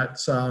lunch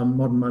that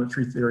modern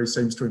monetary theory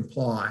seems to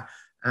imply.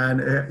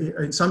 And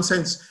in some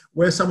sense,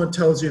 where someone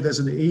tells you there's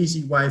an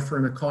easy way for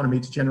an economy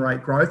to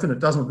generate growth and it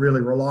doesn't really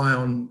rely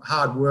on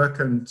hard work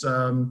and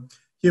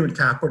human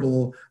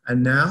capital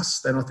and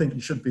nous, then I think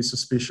you should be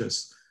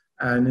suspicious.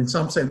 And in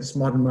some sense,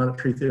 modern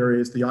monetary theory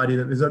is the idea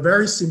that there's a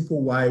very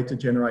simple way to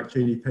generate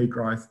GDP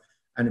growth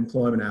and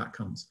employment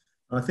outcomes.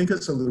 And I think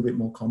it's a little bit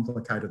more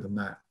complicated than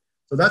that.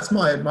 So that's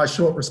my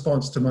short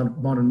response to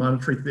modern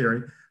monetary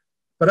theory.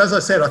 But as I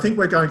said, I think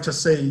we're going to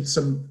see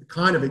some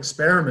kind of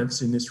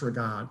experiments in this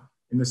regard,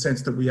 in the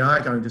sense that we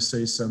are going to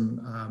see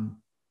some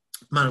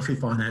monetary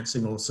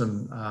financing or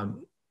some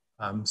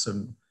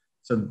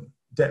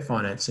debt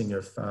financing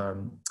of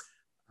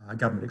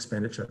government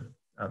expenditure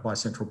by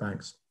central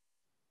banks.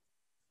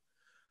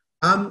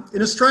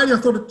 In Australia, I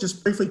thought I'd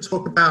just briefly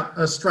talk about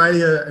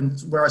Australia and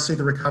where I see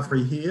the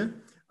recovery here.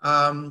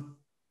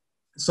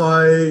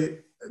 So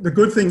the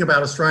good thing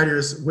about Australia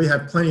is we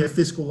have plenty of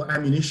fiscal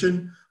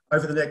ammunition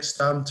over the next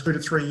 2 to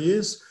 3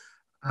 years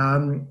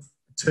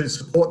to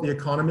support the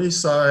economy.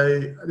 So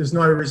there's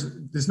no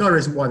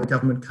reason why the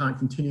government can't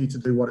continue to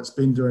do what it's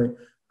been doing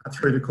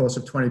through the course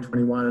of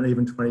 2021 and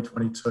even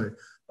 2022.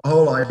 The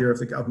whole idea of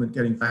the government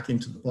getting back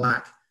into the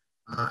black,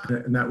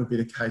 and that would be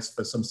the case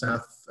for some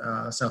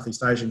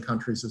Southeast Asian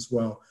countries as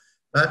well.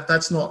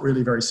 That's not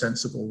really very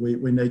sensible.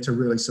 We need to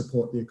really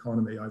support the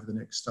economy over the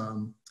next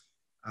 2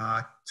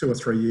 or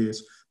 3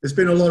 years. There's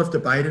been a lot of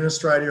debate in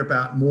Australia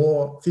about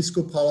more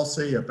fiscal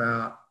policy,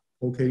 about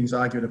Paul Keating's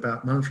argument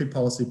about monetary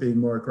policy being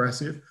more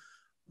aggressive.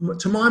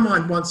 To my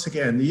mind, once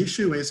again, the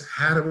issue is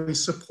how do we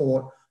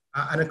support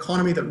an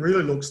economy that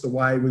really looks the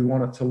way we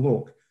want it to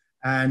look?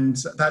 And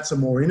that's a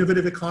more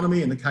innovative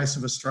economy. In the case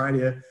of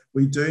Australia,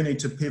 we do need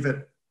to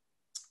pivot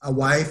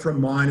away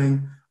from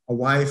mining,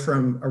 away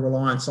from a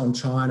reliance on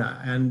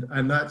China.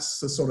 And that's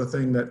the sort of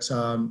thing that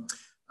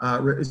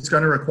it's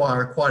going to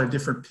require quite a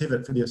different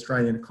pivot for the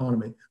Australian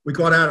economy. We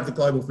got out of the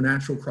global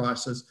financial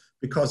crisis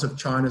because of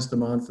China's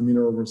demand for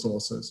mineral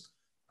resources.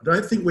 I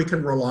don't think we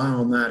can rely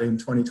on that in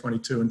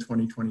 2022 and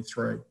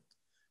 2023.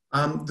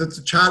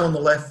 The chart on the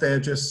left there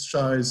just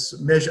shows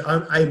a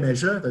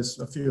measure, there's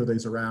a few of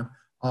these around,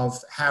 of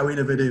how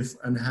innovative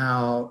and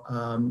how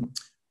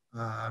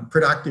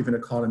productive an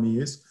economy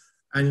is.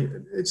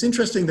 And it's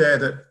interesting there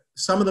that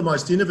some of the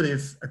most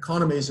innovative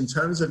economies in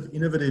terms of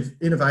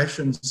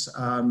innovations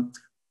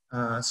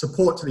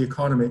support to the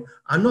economy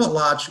are not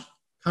large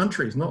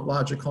countries, not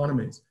large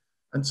economies.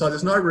 And so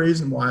there's no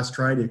reason why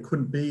Australia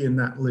couldn't be in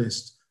that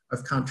list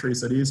of countries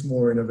that is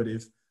more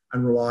innovative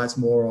and relies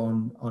more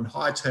on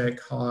high-tech,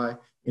 high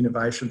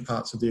innovation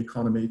parts of the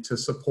economy to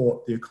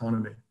support the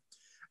economy.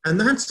 And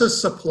that's a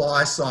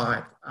supply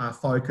side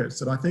focus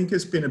that I think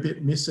has been a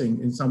bit missing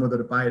in some of the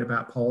debate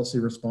about policy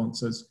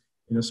responses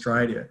in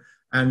Australia.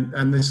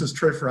 And this is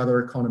true for other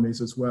economies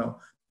as well.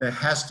 there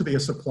has to be a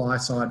supply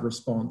side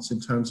response in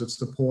terms of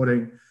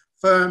supporting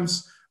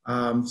firms,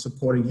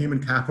 supporting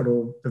human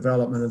capital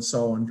development and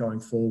so on going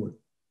forward.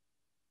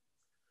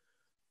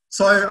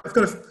 So I've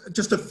got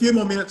just a few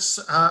more minutes,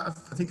 I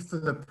think, for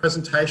the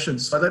presentation.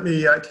 So let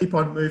me keep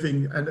on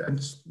moving and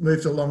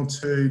move along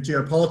to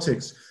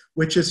geopolitics,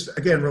 which is,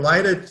 again,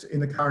 related in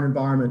the current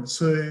environment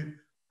to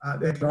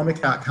the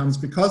economic outcomes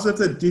because of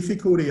the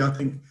difficulty, I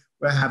think,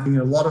 we're having in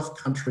a lot of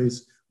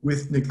countries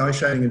with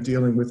negotiating and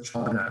dealing with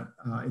China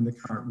in the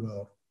current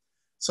world.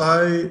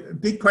 So a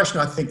big question,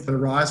 I think, that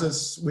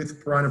arises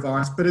with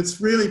coronavirus, but it's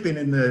really been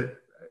in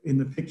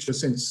the picture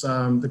since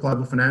the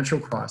global financial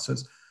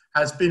crisis,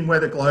 has been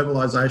whether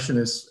globalization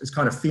is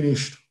kind of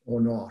finished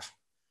or not.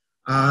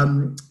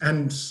 And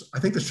I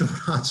think the short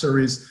answer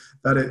is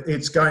that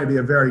it's going to be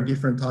a very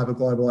different type of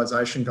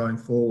globalization going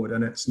forward,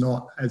 and it's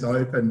not as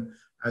open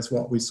as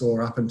what we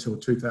saw up until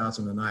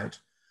 2008.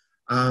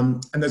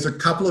 And there's a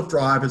couple of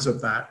drivers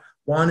of that.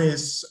 One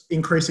is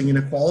increasing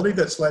inequality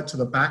that's led to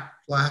the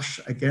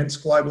backlash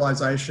against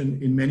globalization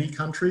in many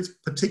countries,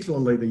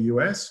 particularly the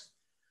US,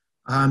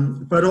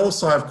 but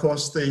also, of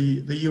course,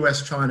 the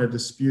US-China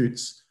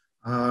disputes.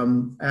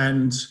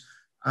 That's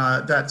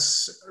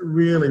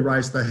really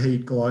raised the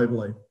heat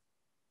globally.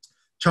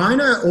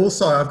 China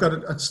also, I've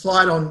got a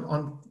slide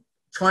on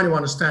trying to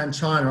understand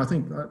China. I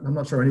think, I'm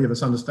not sure any of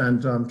us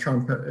understand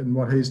Trump and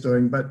what he's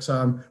doing, but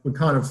we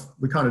kind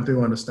of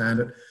do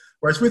understand it.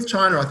 Whereas with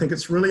China, I think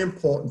it's really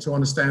important to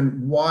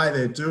understand why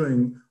they're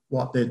doing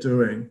what they're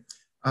doing.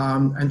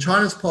 And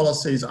China's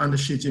policies under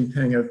Xi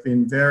Jinping have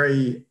been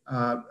very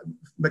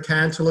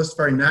mercantilist,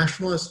 very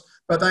nationalist,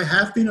 but they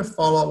have been a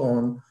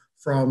follow-on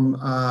from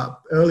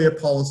earlier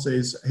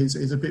policies.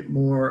 He's a bit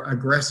more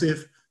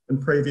aggressive than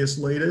previous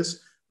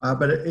leaders,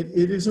 but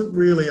it isn't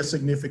really a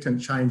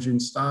significant change in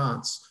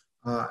stance.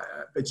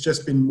 It's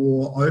just been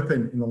more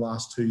open in the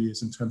last 2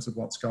 years in terms of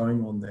what's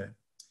going on there.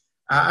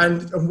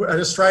 And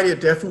Australia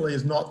definitely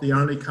is not the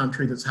only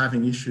country that's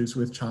having issues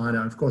with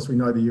China. Of course, we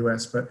know the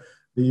US, but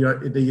the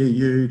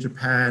EU,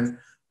 Japan,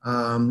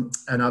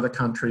 and other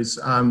countries.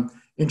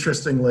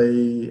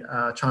 Interestingly,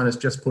 China's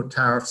just put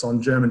tariffs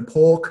on German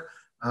pork,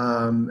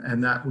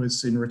 and that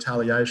was in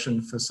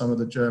retaliation for some of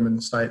the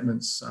German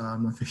statements.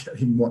 I'm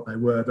forgetting what they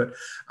were, but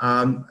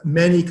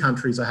many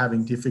countries are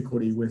having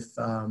difficulty with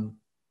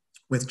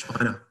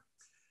China.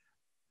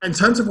 In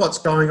terms of what's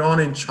going on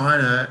in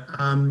China,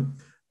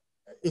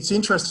 it's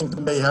interesting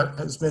to me,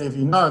 as many of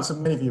you know, and so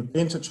many of you have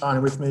been to China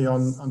with me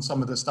on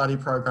some of the study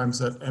programs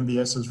that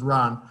MBS has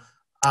run.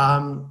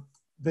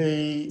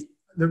 The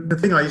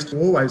thing I used to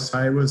always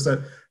say was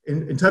that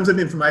in terms of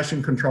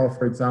information control,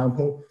 for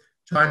example,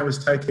 China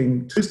was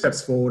taking 2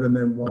 steps forward and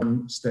then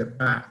 1 step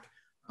back.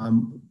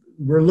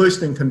 We're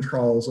loosening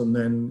controls and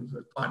then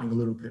tightening a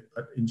little bit,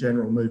 but in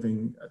general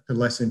moving to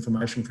less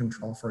information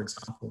control, for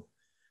example.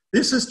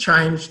 This has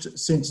changed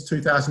since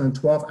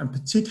 2012 and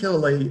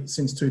particularly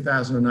since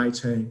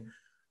 2018.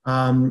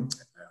 You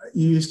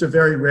used to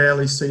very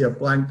rarely see a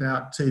blanked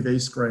out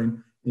TV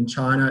screen in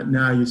China.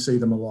 Now you see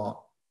them a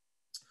lot.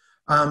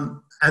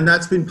 And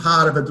that's been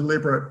part of a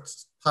deliberate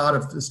part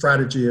of the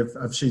strategy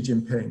of Xi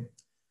Jinping.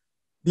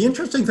 The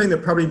interesting thing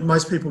that probably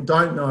most people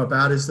don't know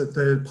about is that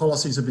the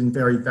policies have been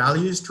very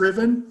values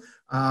driven.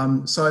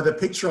 So the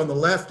picture on the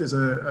left is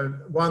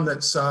one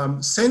that's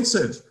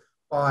censored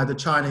by the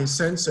Chinese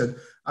censored.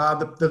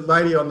 The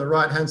lady on the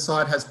right-hand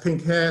side has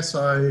pink hair,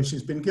 so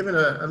she's been given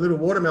a little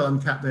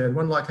watermelon cap there,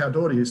 one like our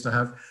daughter used to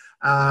have,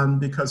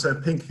 because her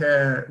pink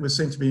hair was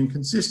seen to be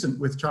inconsistent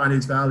with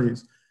Chinese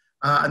values.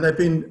 And they've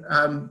been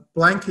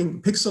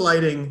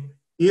pixelating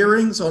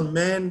earrings on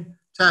men,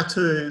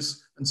 tattoos,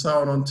 and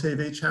so on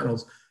TV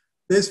channels.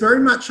 There's very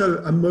much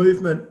a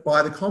movement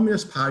by the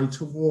Communist Party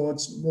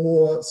towards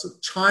more sort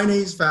of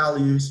Chinese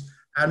values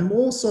and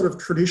more sort of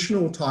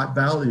traditional type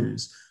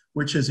values,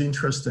 which is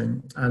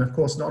interesting. And of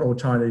course, not all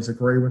Chinese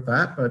agree with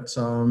that, but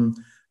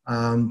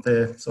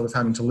they're sort of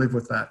having to live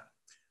with that.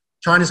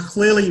 China's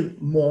clearly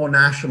more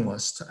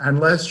nationalist and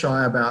less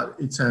shy about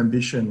its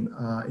ambition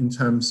in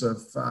terms of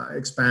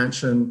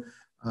expansion,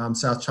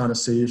 South China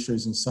Sea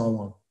issues and so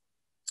on.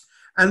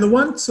 And the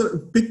one sort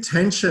of big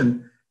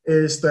tension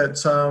is that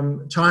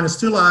China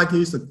still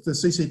argues, that the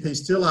CCP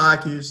still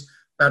argues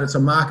that it's a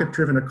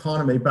market-driven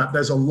economy, but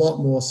there's a lot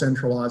more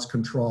centralised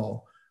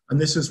control. And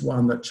this is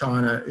one that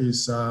China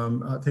is,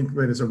 I think,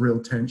 where there's a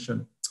real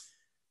tension.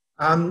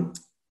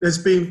 There's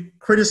been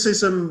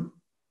criticism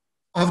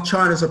of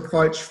China's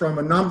approach from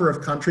a number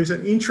of countries.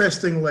 And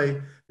interestingly,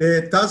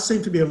 there does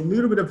seem to be a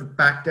little bit of a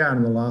back down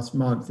in the last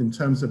month in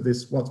terms of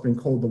this, what's been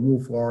called the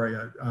wolf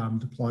warrior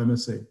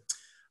diplomacy.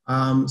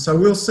 So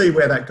we'll see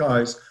where that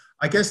goes.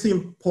 I guess the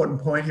important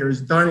point here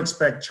is don't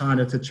expect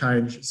China to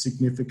change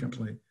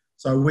significantly.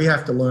 So we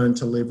have to learn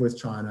to live with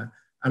China.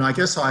 And I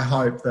guess I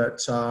hope that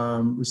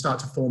we start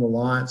to form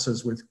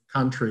alliances with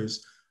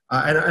countries.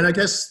 And I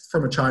guess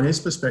from a Chinese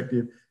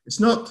perspective, it's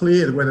not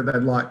clear whether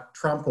they'd like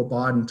Trump or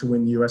Biden to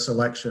win the US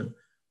election.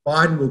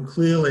 Biden will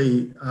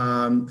clearly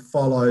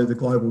follow the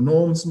global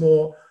norms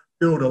more,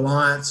 build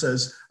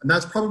alliances, and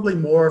that's probably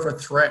more of a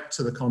threat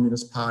to the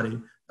Communist Party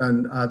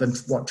than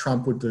what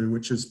Trump would do,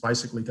 which is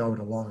basically go it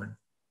alone.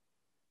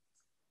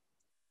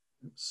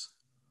 Oops.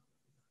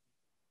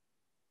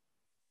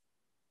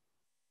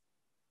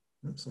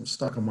 Oops, I'm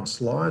stuck on my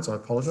slides. I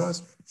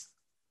apologise.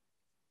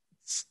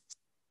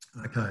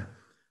 Okay.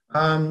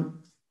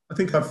 I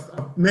think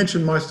I've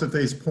mentioned most of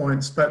these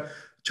points, but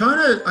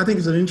China, I think,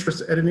 is at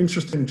an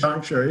interesting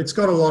juncture. It's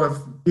got a lot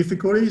of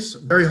difficulties,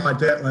 very high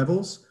debt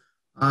levels.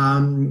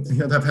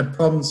 They've had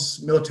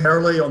problems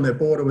militarily on their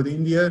border with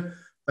India.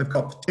 They've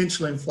got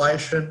potential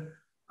inflation.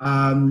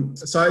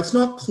 So it's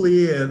not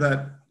clear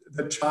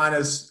that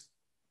China's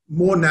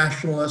more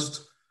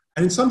nationalist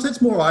and in some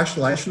sense more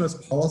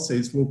isolationist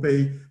policies will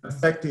be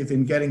effective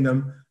in getting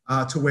them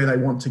to where they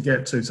want to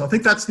get to. So I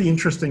think that's the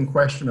interesting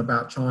question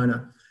about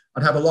China.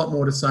 I'd have a lot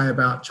more to say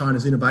about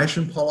China's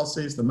innovation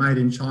policies, the Made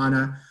in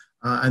China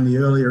and the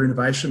earlier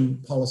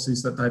innovation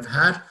policies that they've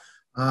had.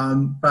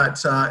 But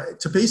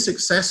to be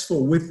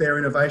successful with their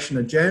innovation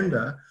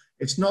agenda,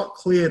 it's not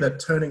clear that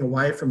turning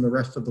away from the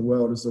rest of the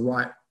world is the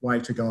right way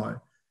to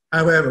go.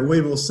 However,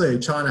 we will see.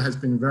 China has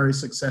been very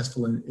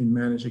successful in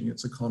managing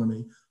its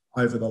economy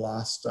over the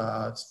last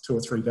 2 or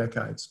 3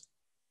 decades.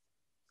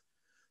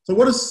 So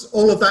what does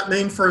all of that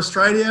mean for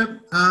Australia?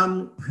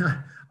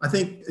 I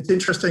think it's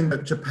interesting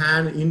that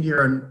Japan,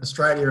 India and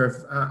Australia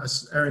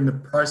are in the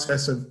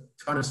process of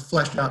trying to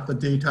flesh out the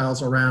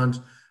details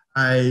around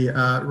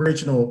a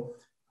regional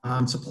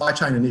supply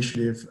chain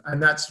initiative,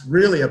 and that's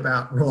really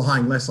about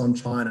relying less on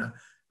China.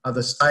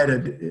 The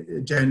stated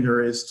agenda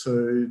is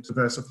to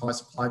diversify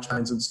supply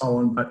chains and so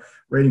on, but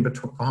reading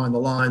behind the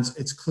lines,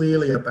 it's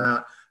clearly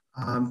about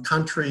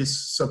countries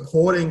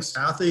supporting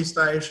Southeast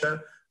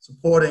Asia,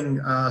 supporting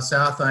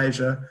South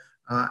Asia,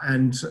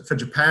 and for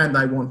Japan,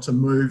 they want to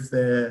move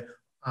their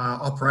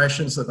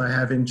operations that they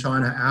have in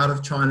China out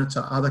of China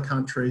to other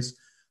countries.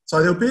 So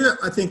there'll be,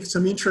 I think,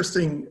 some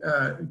interesting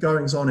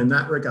goings on in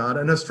that regard.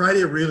 And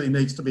Australia really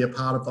needs to be a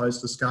part of those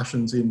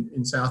discussions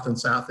in South and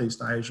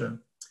Southeast Asia.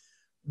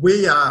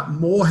 We are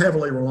more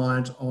heavily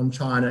reliant on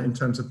China in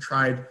terms of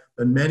trade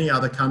than many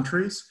other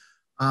countries.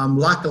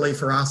 Luckily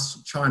for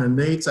us, China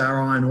needs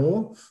our iron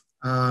ore,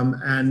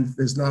 and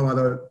there's no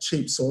other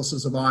cheap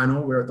sources of iron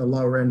ore. We're at the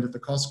lower end of the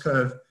cost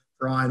curve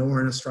for iron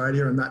ore in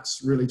Australia, and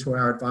that's really to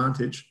our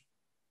advantage.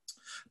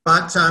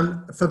 But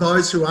for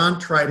those who aren't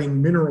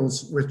trading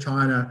minerals with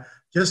China,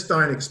 just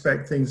don't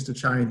expect things to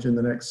change in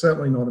the next,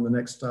 certainly not in the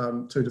next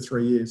 2 to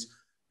 3 years.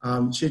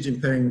 Xi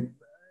Jinping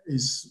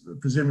is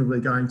presumably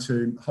going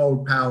to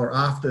hold power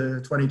after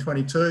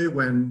 2022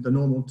 when the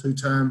normal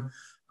 2-term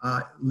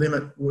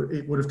limit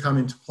would have come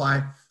into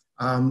play.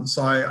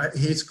 So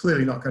he's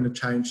clearly not going to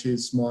change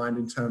his mind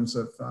in terms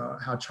of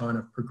how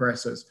China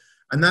progresses.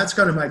 And that's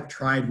going to make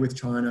trade with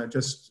China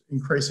just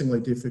increasingly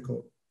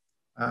difficult.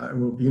 It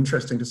will be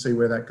interesting to see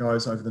where that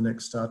goes over the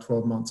next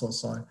 12 months or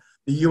so.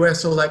 The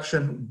US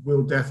election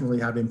will definitely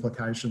have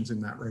implications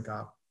in that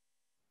regard.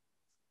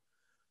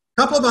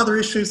 A couple of other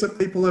issues that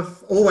people are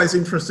always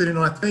interested in,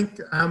 I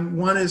think.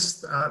 One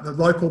is the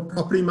local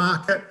property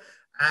market.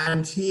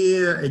 And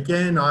here,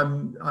 again,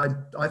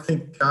 I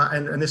think,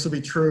 and this will be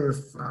true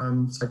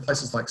of say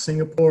places like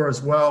Singapore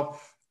as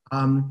well,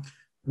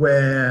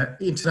 where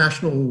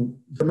international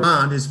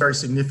demand is very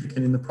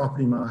significant in the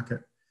property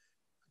market.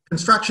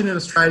 Construction in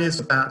Australia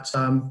is about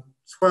 12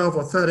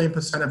 or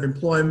 13% of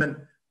employment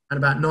and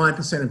about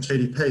 9% of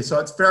GDP. So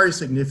it's very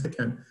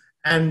significant.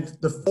 And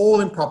the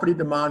fall in property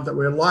demand that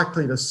we're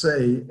likely to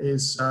see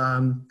is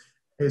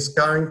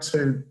going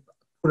to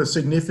put a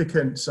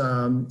significant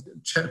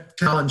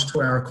challenge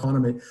to our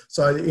economy.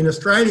 So in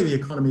Australia, the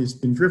economy has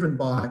been driven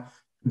by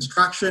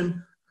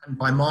construction and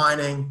by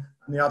mining,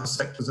 and the other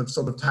sectors have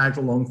sort of tagged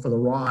along for the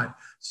ride.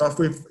 So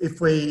if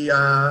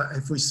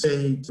we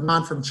see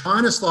demand from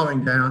China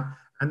slowing down,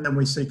 and then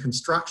we see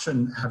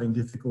construction having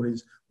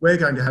difficulties, we're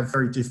going to have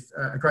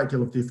a great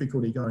deal of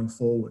difficulty going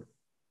forward.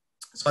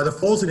 So the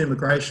falls in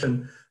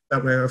immigration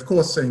that we're of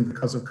course seeing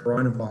because of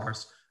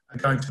coronavirus are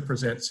going to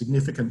present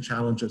significant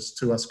challenges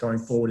to us going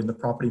forward in the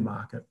property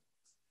market.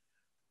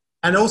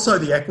 And also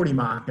the equity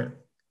market.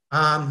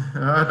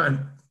 I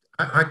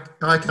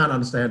can't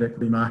understand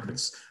equity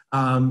markets.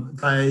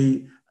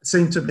 They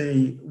seem to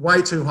be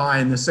way too high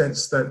in the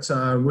sense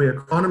that we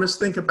economists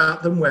think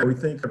about them, where we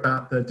think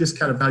about the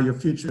discounted value of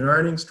future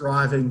earnings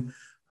driving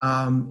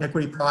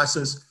equity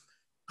prices.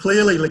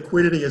 Clearly,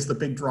 liquidity is the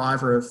big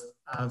driver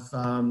of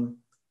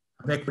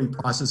equity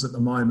prices at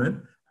the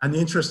moment. And the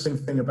interesting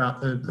thing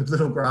about the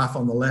little graph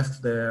on the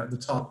left there at the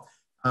top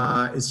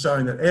is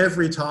showing that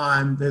every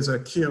time there's a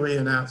QE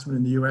announcement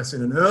in the US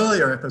in an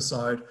earlier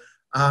episode,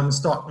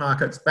 stock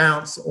markets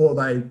bounce or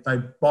they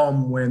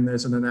bomb when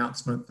there's an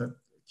announcement that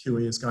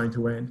QE is going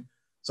to end.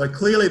 So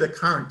clearly the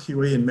current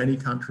QE in many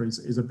countries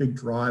is a big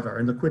driver,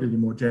 and liquidity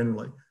more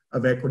generally,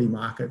 of equity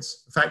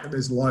markets. The fact that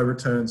there's low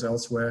returns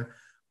elsewhere.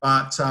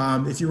 But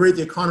if you read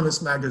The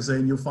Economist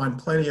magazine, you'll find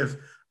plenty of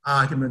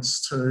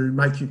arguments to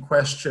make you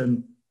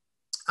question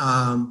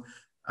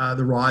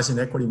the rise in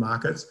equity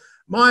markets.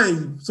 My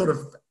sort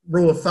of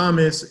rule of thumb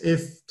is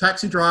if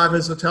taxi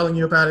drivers are telling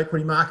you about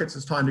equity markets,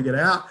 it's time to get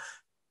out.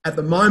 At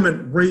the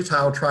moment,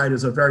 retail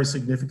traders are very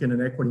significant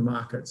in equity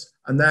markets,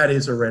 and that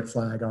is a red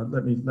flag.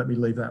 Let me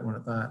leave that one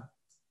at that.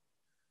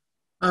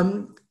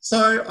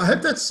 So I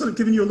hope that's sort of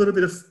given you a little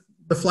bit of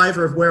the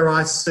flavour of where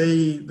I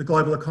see the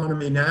global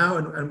economy now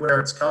and where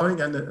it's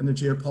going, and the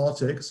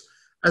geopolitics.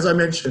 As I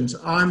mentioned,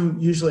 I'm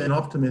usually an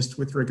optimist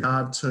with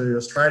regard to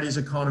Australia's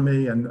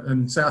economy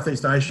and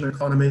Southeast Asian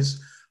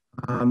economies.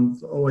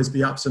 Always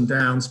be ups and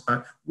downs,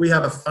 but we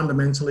have a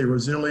fundamentally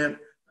resilient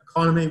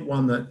economy,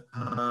 one that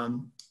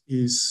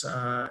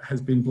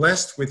has been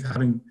blessed with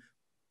having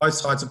both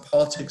sides of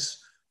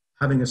politics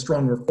having a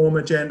strong reform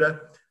agenda.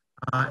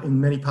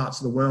 In many parts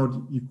of the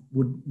world, you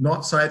would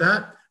not say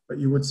that, but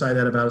you would say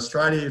that about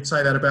Australia. You'd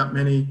say that about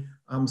many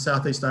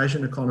Southeast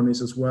Asian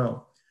economies as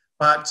well.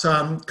 But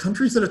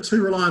countries that are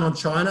too reliant on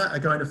China are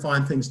going to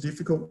find things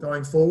difficult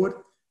going forward.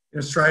 In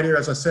Australia,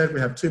 as I said, we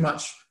have too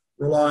much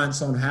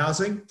reliance on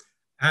housing,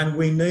 and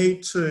we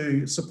need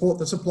to support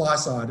the supply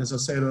side, as I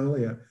said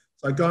earlier.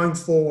 So going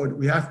forward,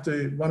 we have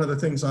to, one of the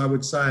things I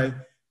would say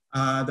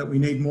that we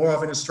need more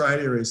of in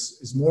Australia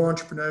is more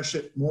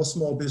entrepreneurship, more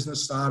small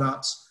business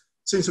startups.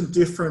 Seen some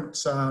different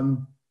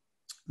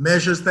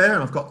measures there,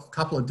 and I've got a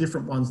couple of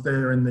different ones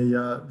there in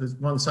there's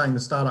one saying the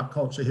startup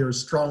culture here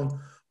is strong,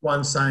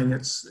 one saying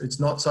it's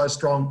not so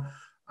strong.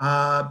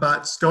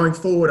 But going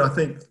forward, I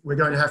think we're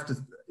going to have to,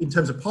 in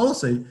terms of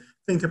policy,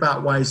 think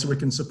about ways so we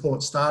can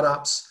support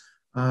startups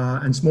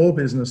and small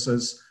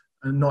businesses,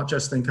 and not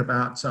just think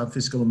about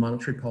fiscal and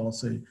monetary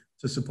policy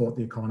to support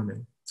the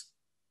economy.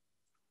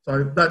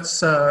 So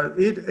that's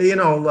it.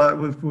 Ian,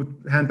 we'll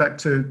hand back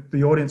to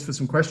the audience for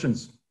some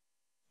questions.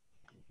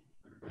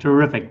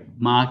 Terrific,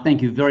 Mark.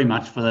 Thank you very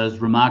much for those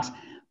remarks.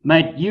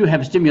 Mate, you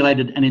have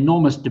stimulated an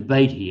enormous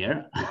debate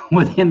here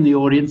within the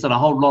audience and a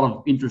whole lot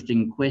of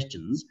interesting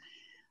questions.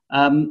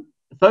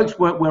 Folks,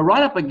 we're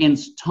right up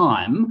against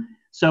time.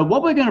 So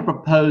what we're going to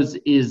propose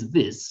is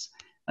this.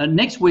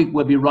 Next week,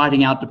 we'll be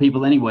writing out to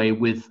people anyway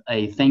with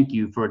a thank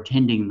you for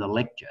attending the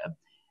lecture.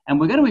 And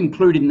we're going to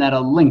include in that a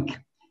link.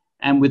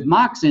 And with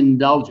Mark's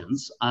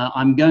indulgence,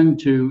 I'm going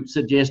to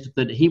suggest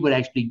that he would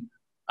actually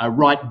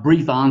write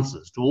brief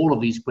answers to all of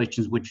these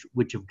questions,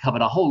 which have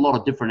covered a whole lot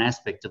of different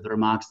aspects of the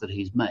remarks that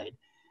he's made.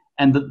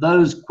 And that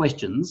those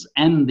questions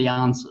and the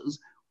answers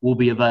will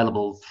be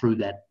available through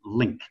that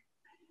link.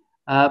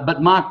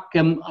 But Mark,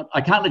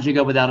 I can't let you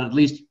go without at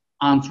least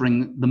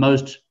answering the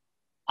most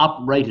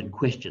uprated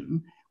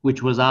question,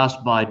 which was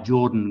asked by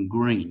Jordan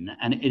Green.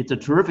 And it's a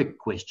terrific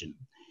question.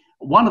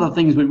 One of the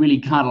things we really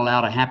can't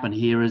allow to happen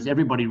here is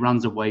everybody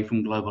runs away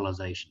from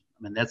globalization.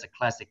 I mean, that's a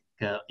classic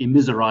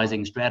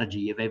immiserizing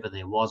strategy if ever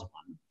there was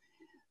one.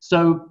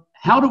 So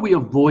how do we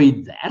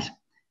avoid that?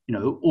 You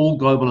know, all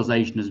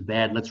globalization is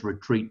bad, let's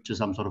retreat to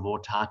some sort of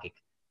autarkic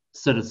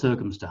set of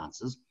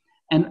circumstances.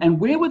 And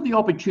where would the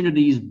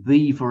opportunities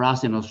be for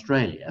us in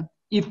Australia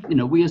if, you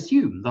know, we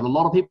assume that a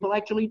lot of people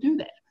actually do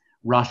that,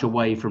 rush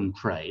away from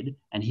trade,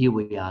 and here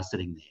we are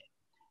sitting there?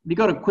 Have you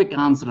got a quick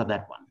answer to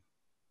that one?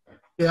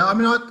 Yeah, I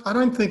mean, I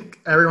don't think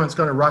everyone's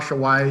going to rush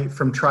away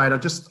from trade. I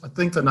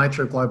think the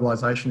nature of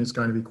globalization is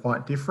going to be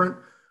quite different.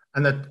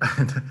 And that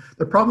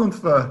the problem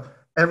for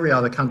every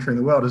other country in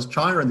the world is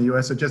China and the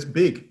US are just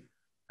big.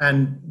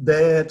 And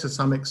they're, to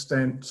some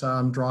extent,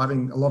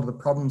 driving a lot of the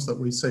problems that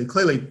we see.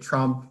 Clearly,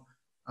 Trump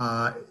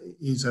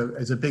is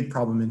a big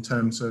problem in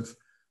terms of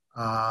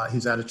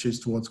his attitudes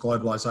towards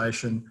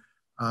globalization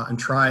and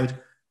trade.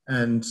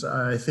 And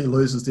if he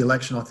loses the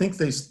election, I think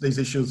these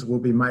issues will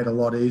be made a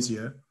lot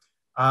easier.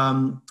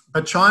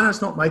 But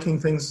China's not making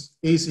things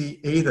easy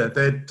either.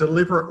 They're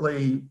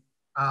deliberately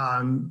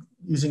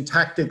using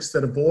tactics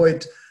that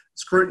avoid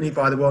scrutiny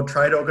by the World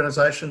Trade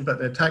Organization, but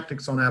their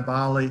tactics on our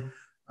barley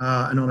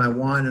and on our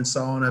wine and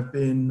so on have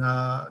been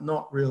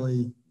not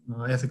really,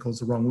 ethical is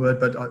the wrong word,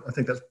 but I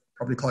think that's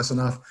probably close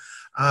enough.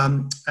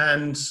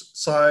 And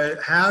so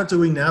how do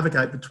we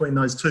navigate between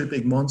those two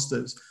big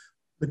monsters?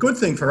 The good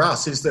thing for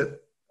us is that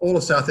all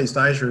of Southeast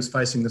Asia is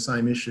facing the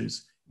same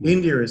issues.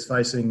 India is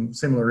facing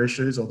similar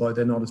issues, although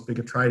they're not as big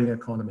a trading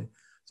economy.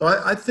 So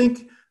I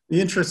think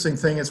the interesting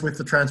thing is with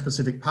the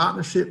Trans-Pacific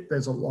Partnership,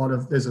 there's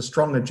a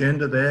strong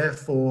agenda there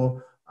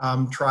for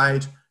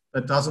trade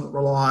that doesn't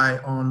rely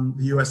on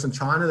the US and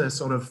China. They're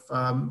sort of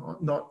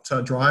not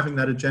driving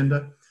that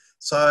agenda.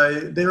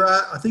 So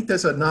I think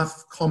there's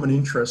enough common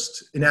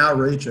interest in our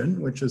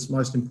region, which is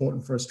most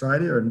important for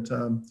Australia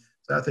and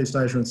Southeast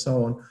Asia and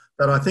so on,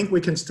 that I think we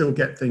can still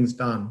get things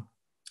done.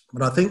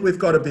 But I think we've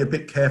got to be a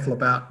bit careful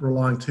about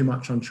relying too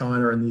much on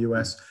China and the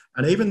US.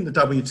 And even the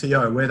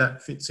WTO, where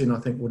that fits in, I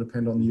think will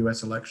depend on the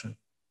US election.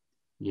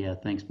 Yeah,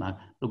 thanks, Mark.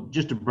 Look,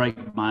 just to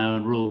break my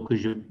own rule,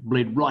 because you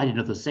bled right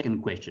into the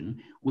second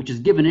question, which is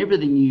given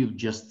everything you've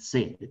just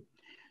said,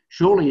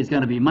 surely it's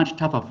going to be much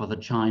tougher for the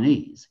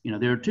Chinese. You know,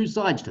 there are two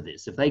sides to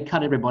this. If they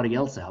cut everybody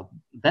else out,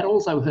 that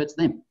also hurts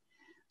them.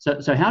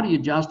 So how do you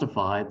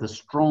justify the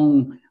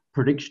strong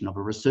prediction of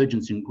a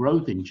resurgence in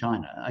growth in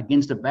China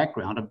against a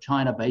background of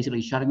China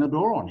basically shutting the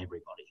door on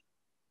everybody?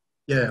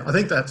 Yeah, I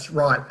think that's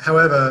right.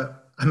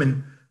 However, I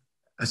mean,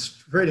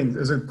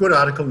 There's a good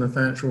article in the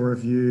Financial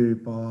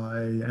Review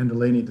by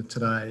Andolini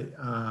today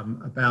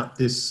about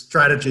this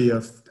strategy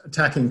of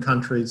attacking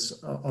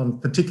countries on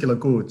particular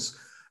goods.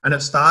 And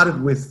it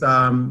started with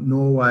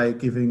Norway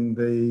giving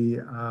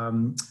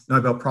the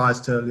Nobel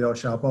Prize to Liu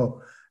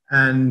Xiaobo,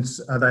 and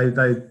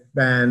they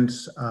banned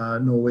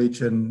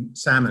Norwegian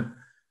salmon.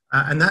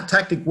 And that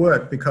tactic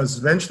worked because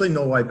eventually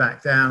Norway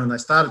backed down and they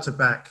started to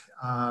back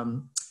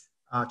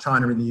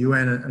China in the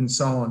UN and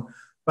so on.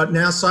 But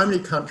now so many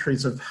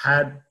countries have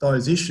had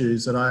those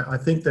issues that I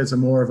think there's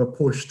more of a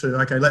push to,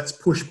 okay, let's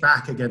push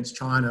back against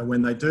China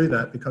when they do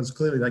that, because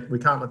clearly we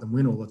can't let them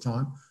win all the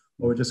time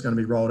or we're just going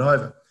to be rolled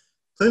over.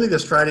 Clearly the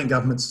Australian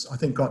government's, I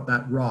think, got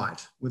that right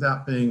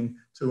without being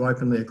too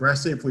openly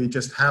aggressive. We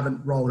just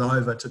haven't rolled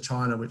over to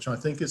China, which I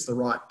think is the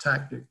right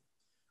tactic.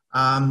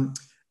 And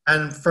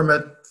from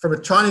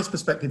a Chinese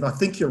perspective, I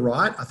think you're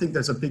right. I think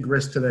there's a big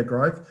risk to their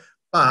growth.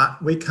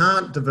 But we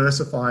can't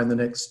diversify in the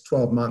next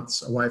 12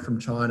 months away from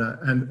China.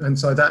 And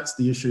so that's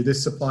the issue.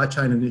 This supply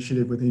chain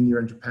initiative with India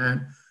and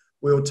Japan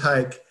will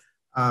take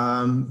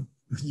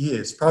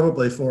years,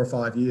 probably 4 or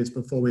 5 years,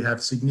 before we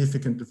have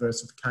significant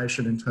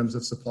diversification in terms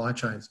of supply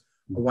chains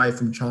away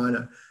from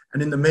China.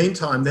 And in the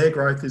meantime, their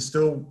growth is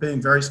still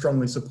being very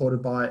strongly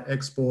supported by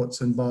exports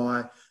and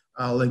by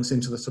links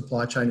into the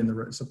supply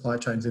chain supply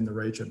chains in the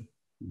region.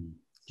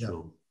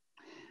 Sure.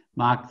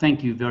 Mark,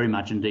 thank you very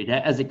much indeed.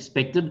 As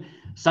expected,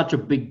 such a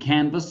big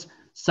canvas,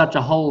 such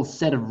a whole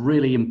set of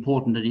really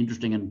important and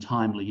interesting and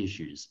timely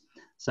issues.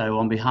 So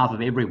on behalf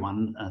of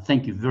everyone,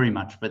 thank you very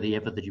much for the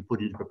effort that you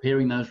put into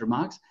preparing those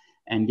remarks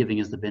and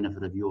giving us the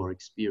benefit of your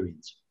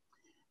experience.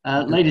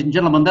 Ladies and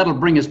gentlemen, that'll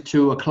bring us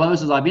to a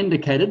close. As I've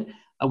indicated,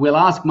 we'll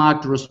ask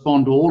Mark to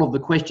respond to all of the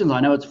questions. I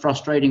know it's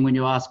frustrating when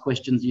you ask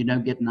questions you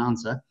don't get an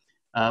answer.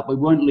 We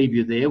won't leave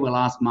you there. We'll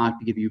ask Mark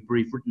to give you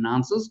brief written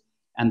answers,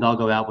 and they'll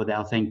go out with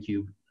our thank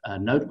you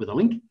note with a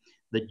link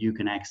that you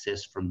can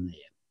access from there.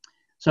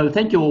 So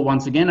thank you all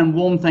once again, and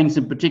warm thanks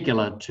in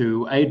particular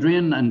to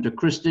Adrian and to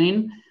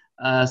Christine.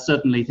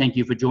 Certainly thank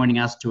you for joining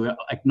us to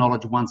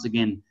acknowledge once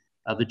again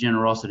the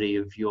generosity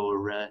of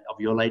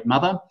your late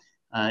mother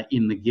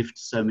in the gift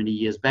so many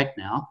years back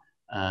now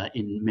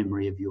in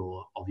memory of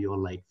your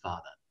late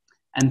father.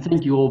 And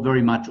thank you all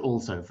very much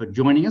also for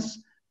joining us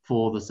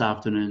for this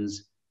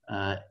afternoon's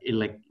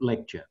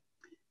lecture.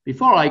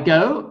 Before I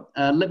go,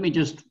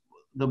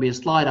 there'll be a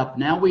slide up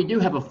now. We do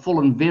have a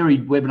full and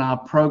varied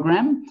webinar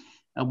program,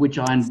 which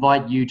I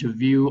invite you to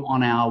view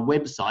on our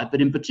website. But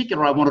in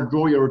particular, I want to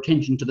draw your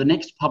attention to the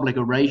next public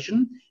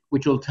oration,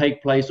 which will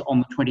take place on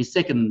the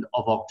 22nd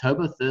of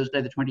October,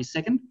 Thursday the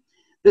 22nd.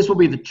 This will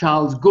be the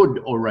Charles Good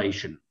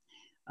oration,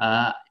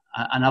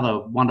 another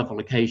wonderful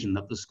occasion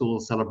that the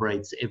school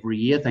celebrates every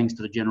year, thanks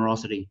to the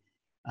generosity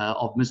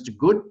of Mr.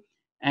 Good.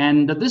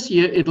 And this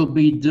year, it'll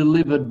be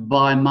delivered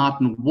by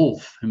Martin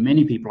Wolf, who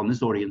many people on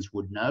this audience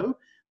would know.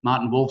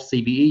 Martin Wolf,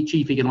 CBE,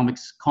 Chief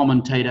Economics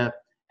Commentator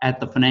at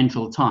the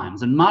Financial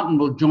Times. And Martin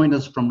will join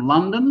us from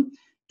London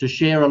to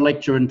share a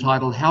lecture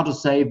entitled How to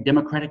Save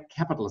Democratic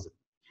Capitalism,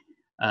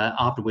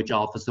 after which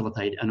I'll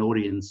facilitate an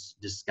audience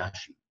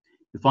discussion.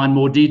 You'll find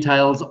more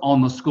details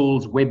on the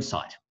school's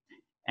website,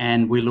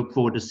 and we look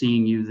forward to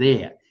seeing you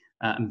there,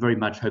 and very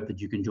much hope that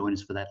you can join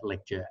us for that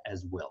lecture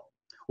as well.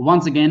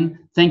 Once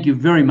again, thank you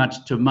very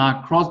much to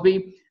Mark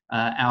Crosby,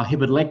 our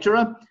Hibberd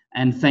lecturer,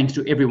 and thanks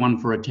to everyone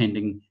for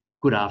attending.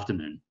 Good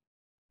afternoon.